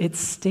happens is it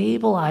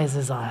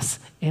stabilizes us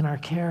in our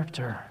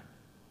character.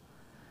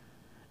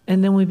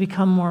 And then we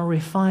become more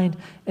refined.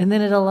 And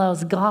then it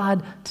allows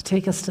God to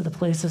take us to the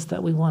places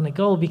that we want to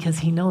go because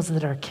he knows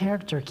that our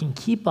character can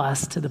keep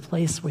us to the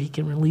place where he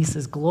can release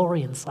his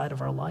glory inside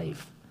of our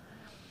life.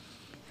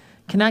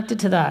 Connected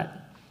to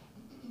that,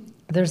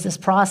 there's this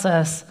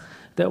process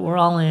that we're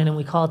all in, and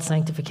we call it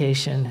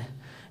sanctification.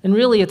 And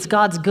really, it's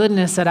God's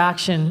goodness in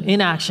action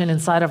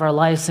inside of our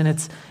lives, and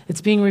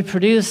it's being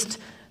reproduced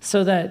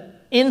so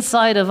that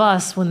inside of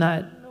us, when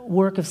that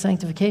work of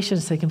sanctification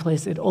is taking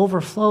place, it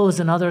overflows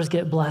and others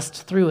get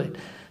blessed through it.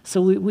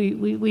 So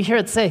we hear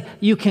it say,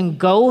 you can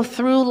go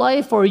through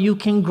life or you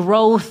can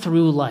grow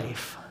through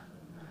life.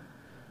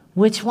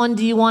 Which one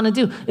do you want to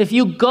do? If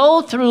you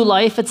go through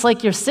life, it's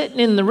like you're sitting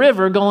in the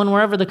river going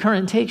wherever the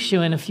current takes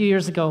you. And 2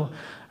 years ago,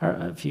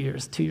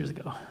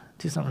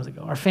 two summers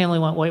ago, our family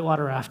went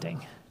whitewater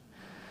rafting.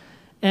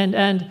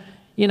 And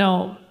you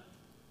know,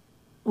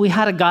 we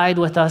had a guide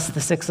with us,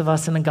 the 6 of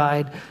us and a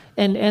guide.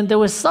 And there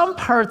was some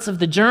parts of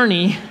the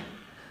journey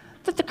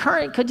that the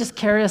current could just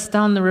carry us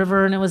down the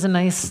river, and it was a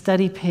nice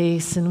steady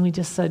pace. And we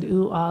just said,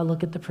 ooh, ah,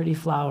 look at the pretty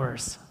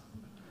flowers.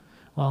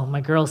 Well,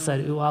 my girl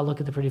said, ooh, ah, look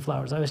at the pretty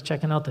flowers. I was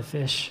checking out the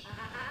fish.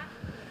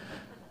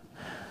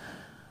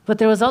 But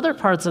there was other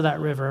parts of that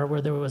river where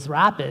there was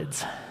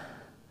rapids.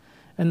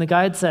 And the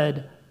guide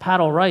said,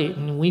 paddle right,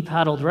 and we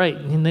paddled right.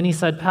 And then he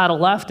said, paddle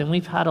left, and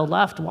we paddled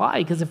left.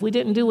 Why? Because if we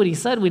didn't do what he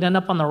said, we'd end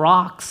up on the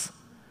rocks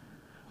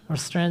or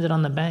stranded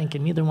on the bank,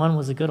 and neither one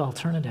was a good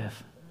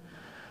alternative.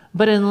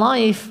 But in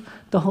life,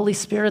 the Holy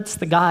Spirit's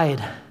the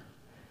guide.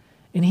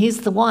 And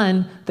he's the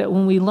one that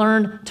when we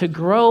learn to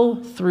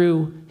grow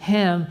through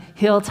him,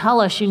 he'll tell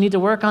us, you need to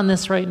work on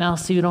this right now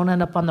so you don't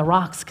end up on the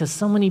rocks, because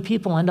so many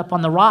people end up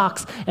on the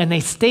rocks and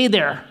they stay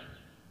there.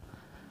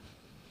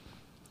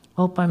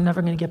 Oh, I'm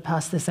never going to get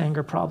past this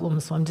anger problem,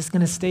 so I'm just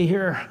going to stay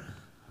here.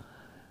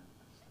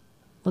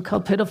 Look how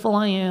pitiful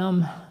I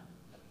am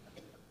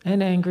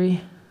and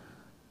angry.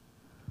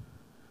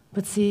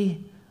 But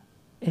see,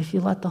 if you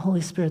let the Holy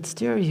Spirit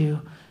steer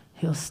you,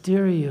 he'll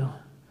steer you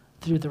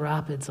through the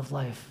rapids of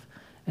life.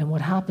 And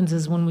what happens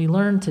is when we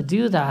learn to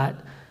do that,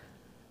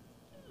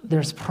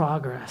 there's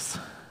progress.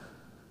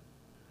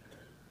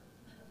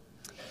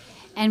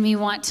 And we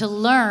want to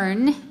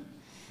learn,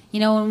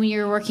 when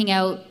you're working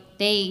out,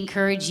 they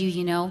encourage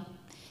you,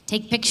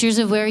 take pictures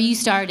of where you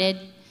started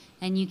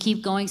and you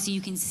keep going so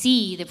you can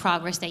see the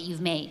progress that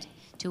you've made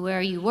to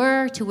where you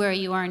were to where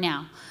you are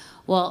now.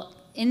 Well,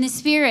 in the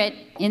Spirit,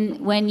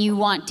 when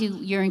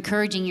you're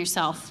encouraging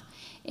yourself,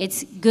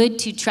 it's good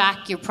to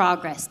track your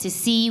progress, to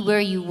see where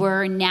you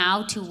were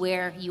now to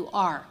where you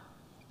are.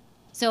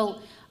 So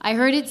I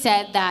heard it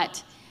said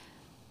that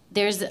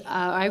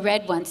I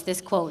read once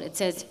this quote. It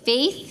says,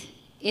 faith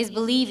is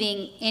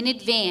believing in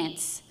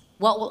advance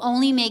what will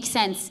only make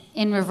sense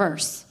in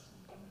reverse.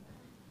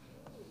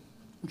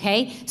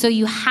 Okay? So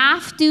you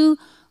have to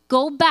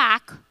go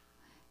back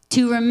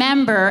to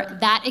remember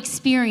that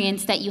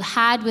experience that you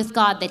had with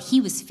God, that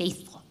he was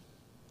faithful,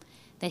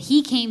 that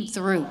he came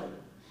through,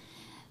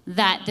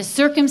 that the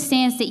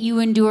circumstance that you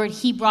endured,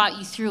 he brought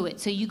you through it.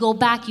 So you go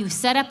back, you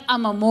set up a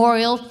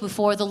memorial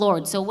before the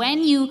Lord. So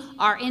when you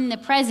are in the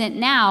present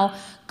now,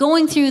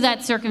 going through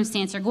that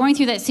circumstance or going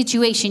through that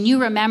situation,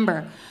 you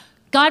remember,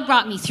 God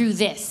brought me through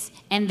this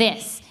and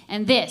this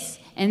and this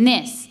and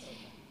this.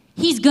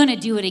 He's going to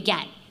do it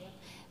again.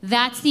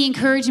 That's the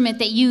encouragement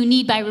that you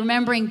need. By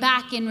remembering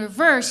back in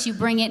reverse, you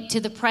bring it to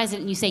the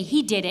present and you say,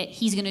 he did it,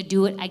 he's going to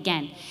do it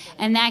again.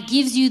 And that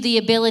gives you the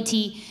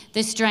ability,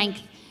 the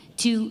strength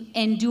to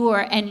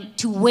endure and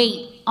to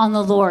wait on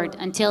the Lord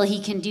until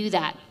he can do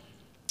that.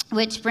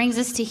 Which brings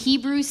us to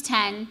Hebrews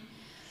 10,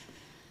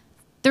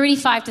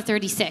 35 to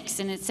 36.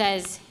 And it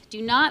says,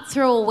 do not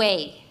throw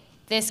away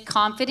this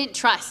confident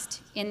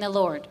trust in the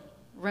Lord.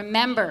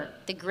 Remember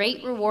the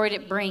great reward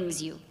it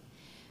brings you.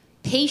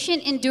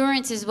 Patient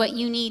endurance is what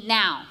you need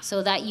now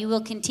so that you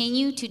will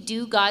continue to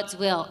do God's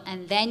will,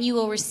 and then you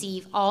will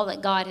receive all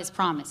that God has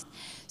promised.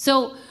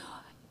 So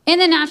in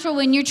the natural,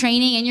 when you're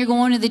training and you're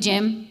going to the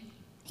gym,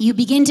 you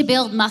begin to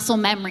build muscle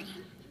memory.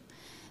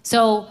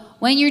 So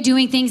when you're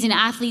doing things in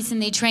athletes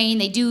and they train,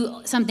 they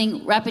do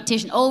something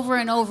repetition over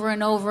and over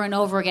and over and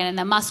over again, and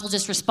the muscle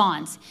just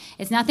responds.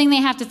 It's nothing they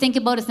have to think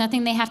about. It's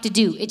nothing they have to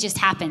do. It just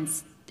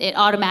happens. It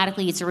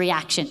automatically, it's a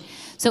reaction.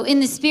 So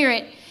in the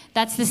Spirit,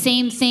 that's the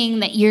same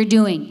thing that you're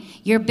doing.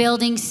 You're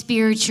building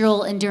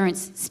spiritual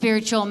endurance,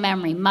 spiritual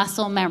memory,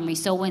 muscle memory.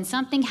 So when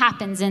something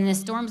happens and the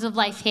storms of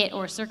life hit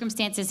or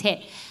circumstances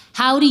hit,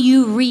 how do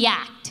you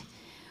react?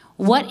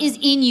 What is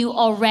in you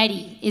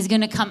already is going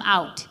to come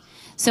out.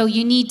 So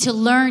you need to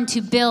learn to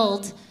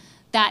build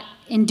that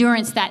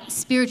endurance, that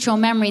spiritual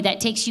memory that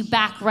takes you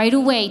back right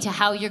away to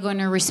how you're going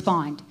to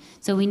respond.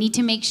 So we need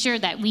to make sure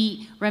that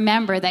we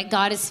remember that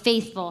God is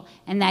faithful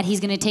and that he's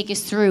going to take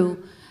us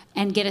through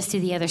and get us to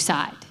the other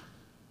side.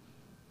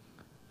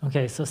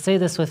 Okay, so say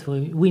this with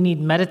me. We need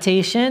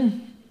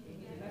meditation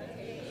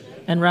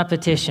and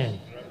repetition.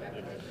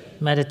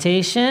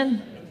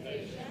 Meditation,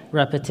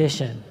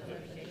 repetition.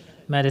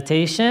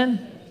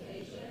 Meditation,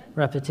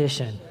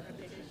 repetition.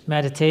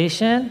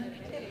 Meditation.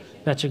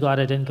 Bet you're glad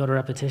I didn't go to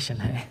repetition,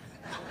 hey?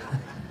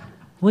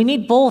 We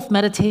need both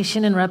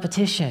meditation and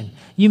repetition.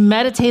 You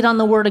meditate on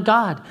the Word of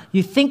God.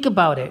 You think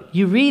about it.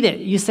 You read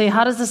it. You say,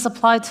 how does this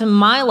apply to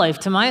my life,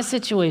 to my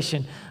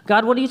situation?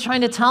 God, what are you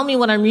trying to tell me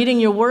when I'm reading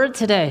your Word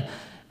today?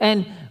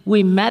 And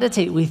we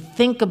meditate, we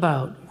think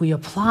about, we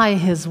apply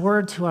his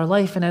Word to our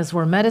life. And as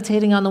we're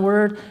meditating on the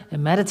Word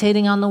and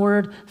meditating on the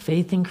Word,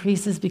 faith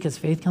increases because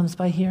faith comes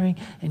by hearing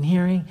and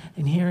hearing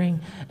and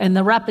hearing. And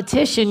the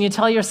repetition, you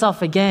tell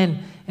yourself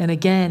again and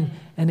again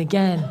and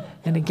again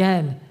and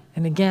again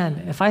and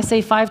again. If I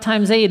say 5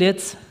 times 8,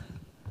 it's,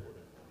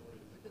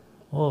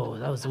 whoa,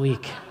 that was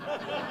weak.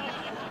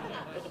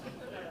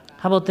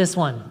 How about this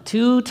one?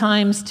 2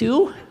 times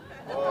 2?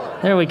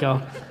 There we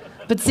go.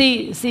 But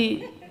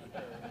see,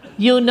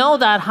 you know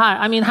that high.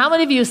 I mean, how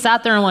many of you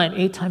sat there and went,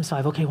 8 times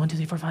 5? Okay, 1, 2,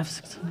 3, 4, 5,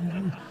 6.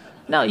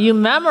 No, you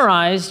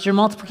memorized your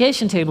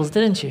multiplication tables,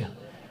 didn't you?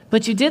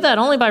 But you did that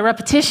only by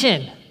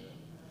repetition.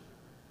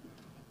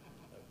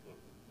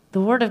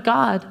 The Word of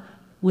God,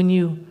 when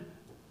you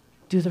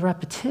do the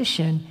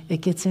repetition,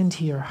 it gets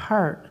into your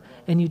heart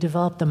and you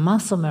develop the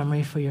muscle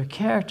memory for your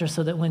character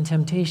so that when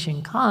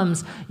temptation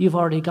comes, you've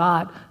already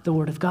got the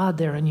Word of God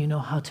there and you know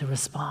how to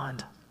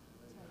respond.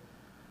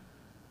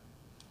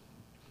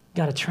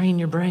 Got to train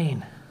your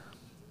brain.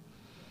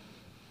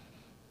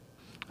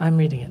 I'm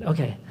reading it.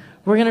 Okay.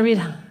 We're going to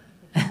read.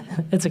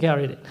 It's okay, I'll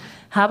read it.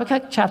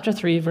 Habakkuk chapter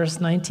 3,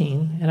 verse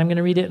 19. And I'm going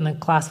to read it in the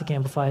Classic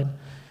Amplified.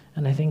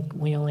 And I think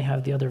we only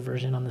have the other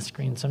version on the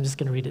screen, so I'm just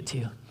going to read it to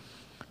you.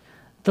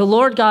 The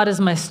Lord God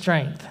is my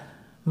strength,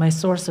 my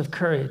source of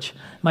courage,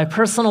 my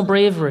personal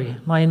bravery,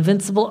 my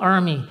invincible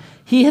army.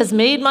 He has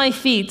made my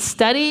feet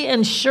steady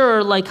and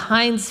sure like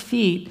hinds'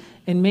 feet,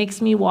 and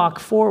makes me walk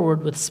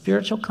forward with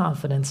spiritual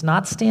confidence,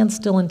 not stand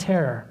still in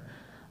terror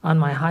on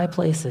my high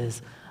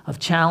places of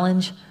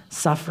challenge,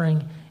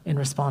 suffering, and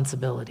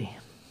responsibility.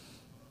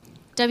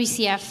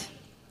 WCF,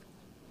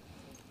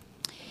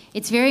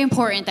 it's very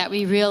important that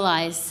we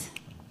realize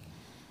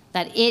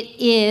that it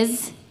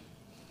is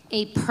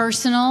a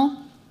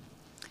personal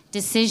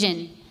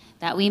decision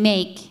that we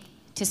make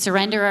to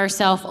surrender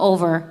ourselves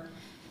over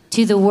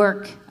to the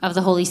work of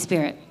the Holy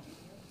Spirit.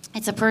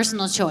 It's a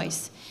personal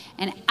choice.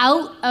 And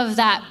out of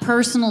that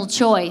personal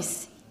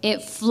choice,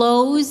 it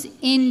flows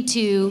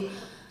into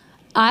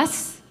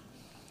us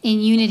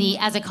in unity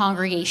as a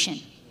congregation.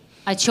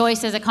 A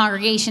choice as a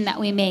congregation that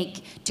we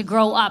make to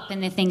grow up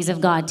in the things of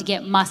God, to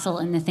get muscle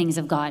in the things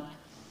of God.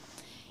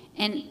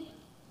 And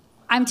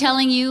I'm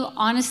telling you,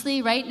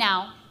 honestly, right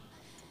now,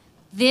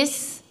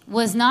 this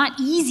was not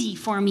easy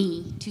for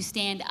me to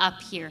stand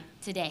up here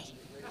today.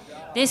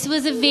 This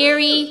was a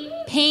very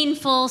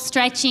painful,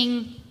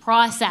 stretching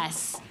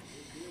process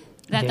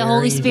that the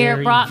Holy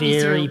Spirit brought me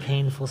through. Very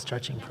painful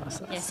stretching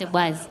process. Yes, it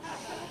was.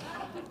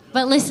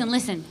 But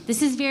listen,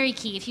 this is very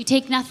key. If you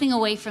take nothing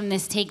away from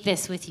this, take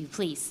this with you,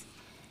 please.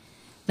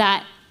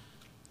 That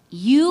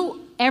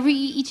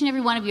each and every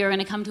one of you are going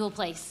to come to a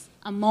place,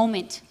 a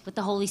moment with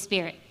the Holy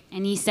Spirit,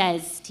 and he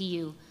says to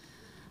you,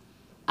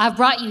 I've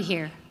brought you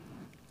here.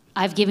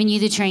 I've given you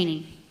the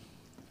training.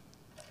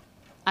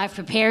 I've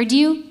prepared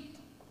you.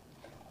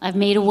 I've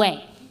made a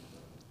way.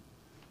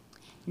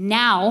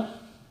 Now,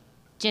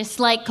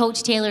 just like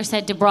Coach Taylor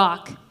said to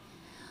Brock,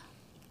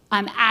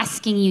 I'm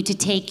asking you to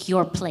take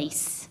your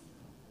place.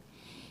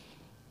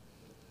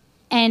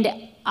 And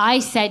I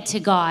said to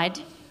God,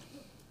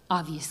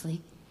 obviously,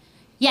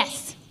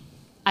 yes,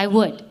 I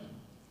would.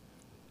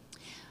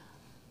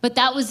 But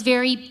that was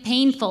very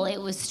painful. It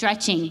was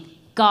stretching.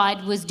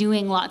 God was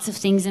doing lots of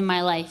things in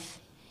my life.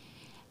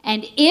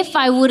 And if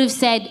I would have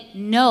said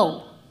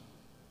no,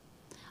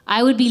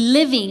 I would be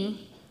living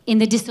in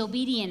the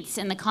disobedience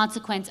and the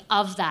consequence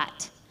of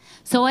that.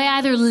 So I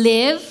either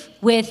live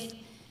with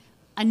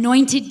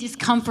anointed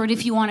discomfort,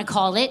 if you want to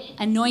call it,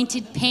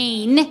 anointed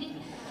pain,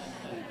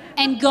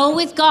 and go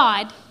with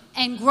God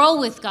and grow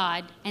with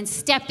God and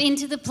step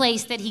into the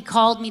place that he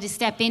called me to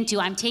step into.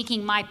 I'm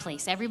taking my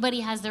place. Everybody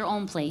has their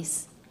own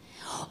place.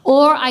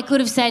 Or I could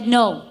have said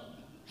no,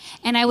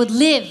 and I would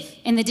live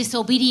in the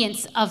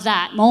disobedience of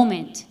that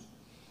moment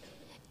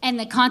and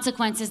the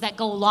consequences that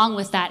go along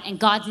with that, and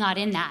God's not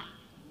in that,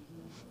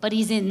 but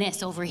he's in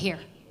this over here.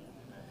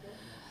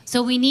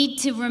 So we need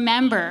to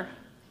remember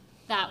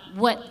that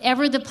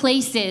whatever the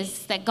place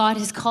is that God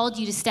has called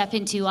you to step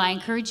into, I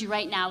encourage you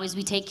right now as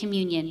we take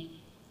communion.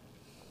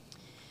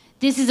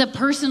 This is a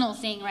personal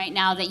thing right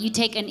now, that you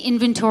take an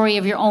inventory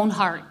of your own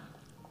heart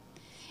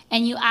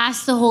and you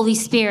ask the Holy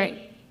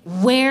Spirit,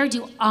 where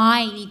do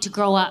I need to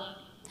grow up?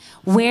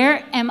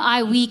 Where am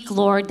I weak,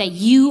 Lord, that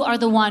you are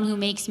the one who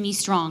makes me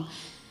strong?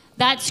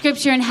 That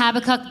scripture in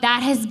Habakkuk,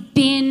 that has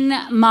been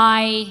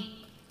my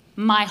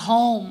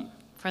home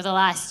for the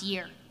last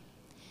year.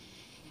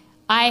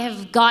 I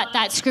have got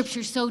that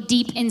scripture so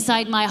deep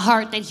inside my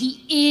heart that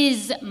he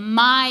is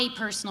my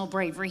personal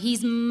bravery.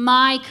 He's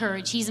my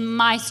courage. He's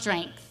my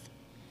strength.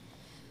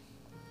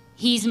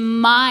 He's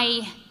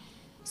my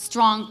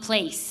strong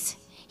place.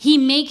 He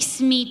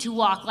makes me to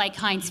walk like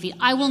hinds feet.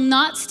 I will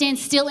not stand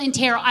still in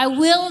terror. I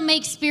will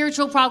make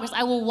spiritual progress.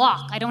 I will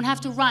walk. I don't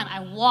have to run. I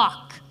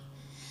walk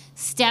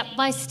step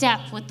by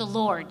step with the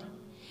Lord.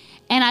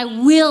 And I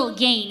will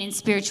gain in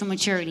spiritual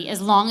maturity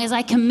as long as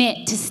I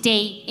commit to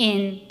stay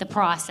in the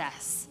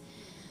process.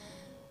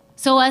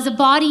 So as a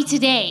body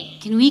today,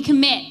 can we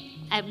commit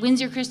at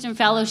Windsor Christian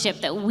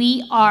Fellowship that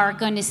we are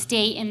going to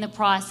stay in the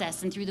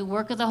process, and through the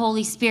work of the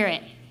Holy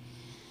Spirit,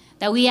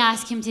 that we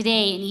ask him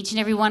today in each and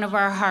every one of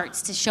our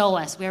hearts to show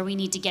us where we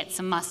need to get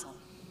some muscle,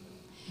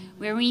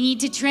 where we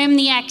need to trim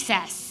the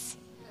excess,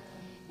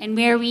 and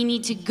where we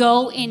need to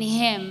go in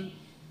him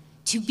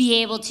to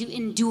be able to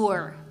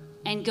endure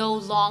and go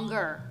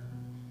longer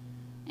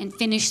and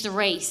finish the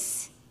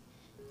race.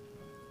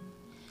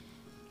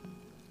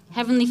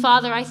 Heavenly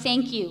Father, I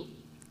thank you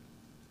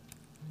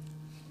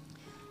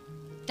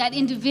that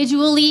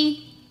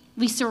individually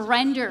we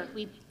surrender,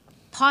 we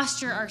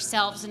posture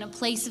ourselves in a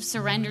place of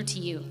surrender to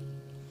you.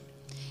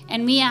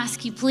 And we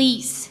ask you,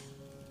 please,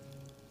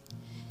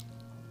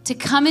 to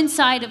come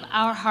inside of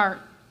our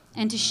heart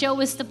and to show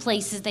us the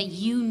places that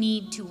you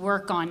need to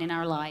work on in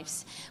our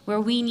lives,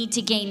 where we need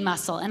to gain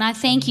muscle. And I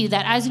thank you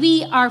that as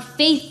we are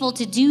faithful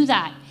to do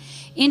that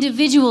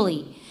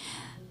individually,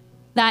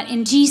 that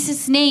in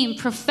Jesus' name,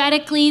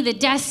 prophetically, the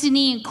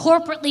destiny, and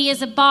corporately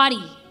as a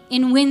body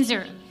in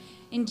Windsor,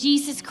 in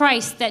Jesus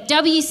Christ, that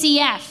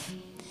WCF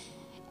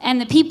and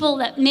the people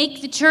that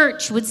make the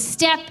church would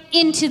step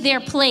into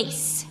their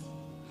place,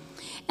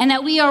 and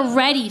that we are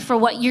ready for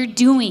what you're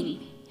doing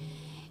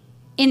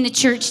in the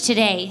church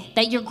today,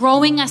 that you're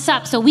growing us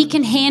up so we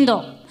can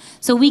handle,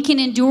 so we can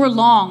endure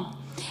long,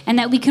 and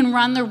that we can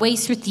run the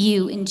race with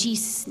you in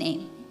Jesus'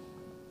 name.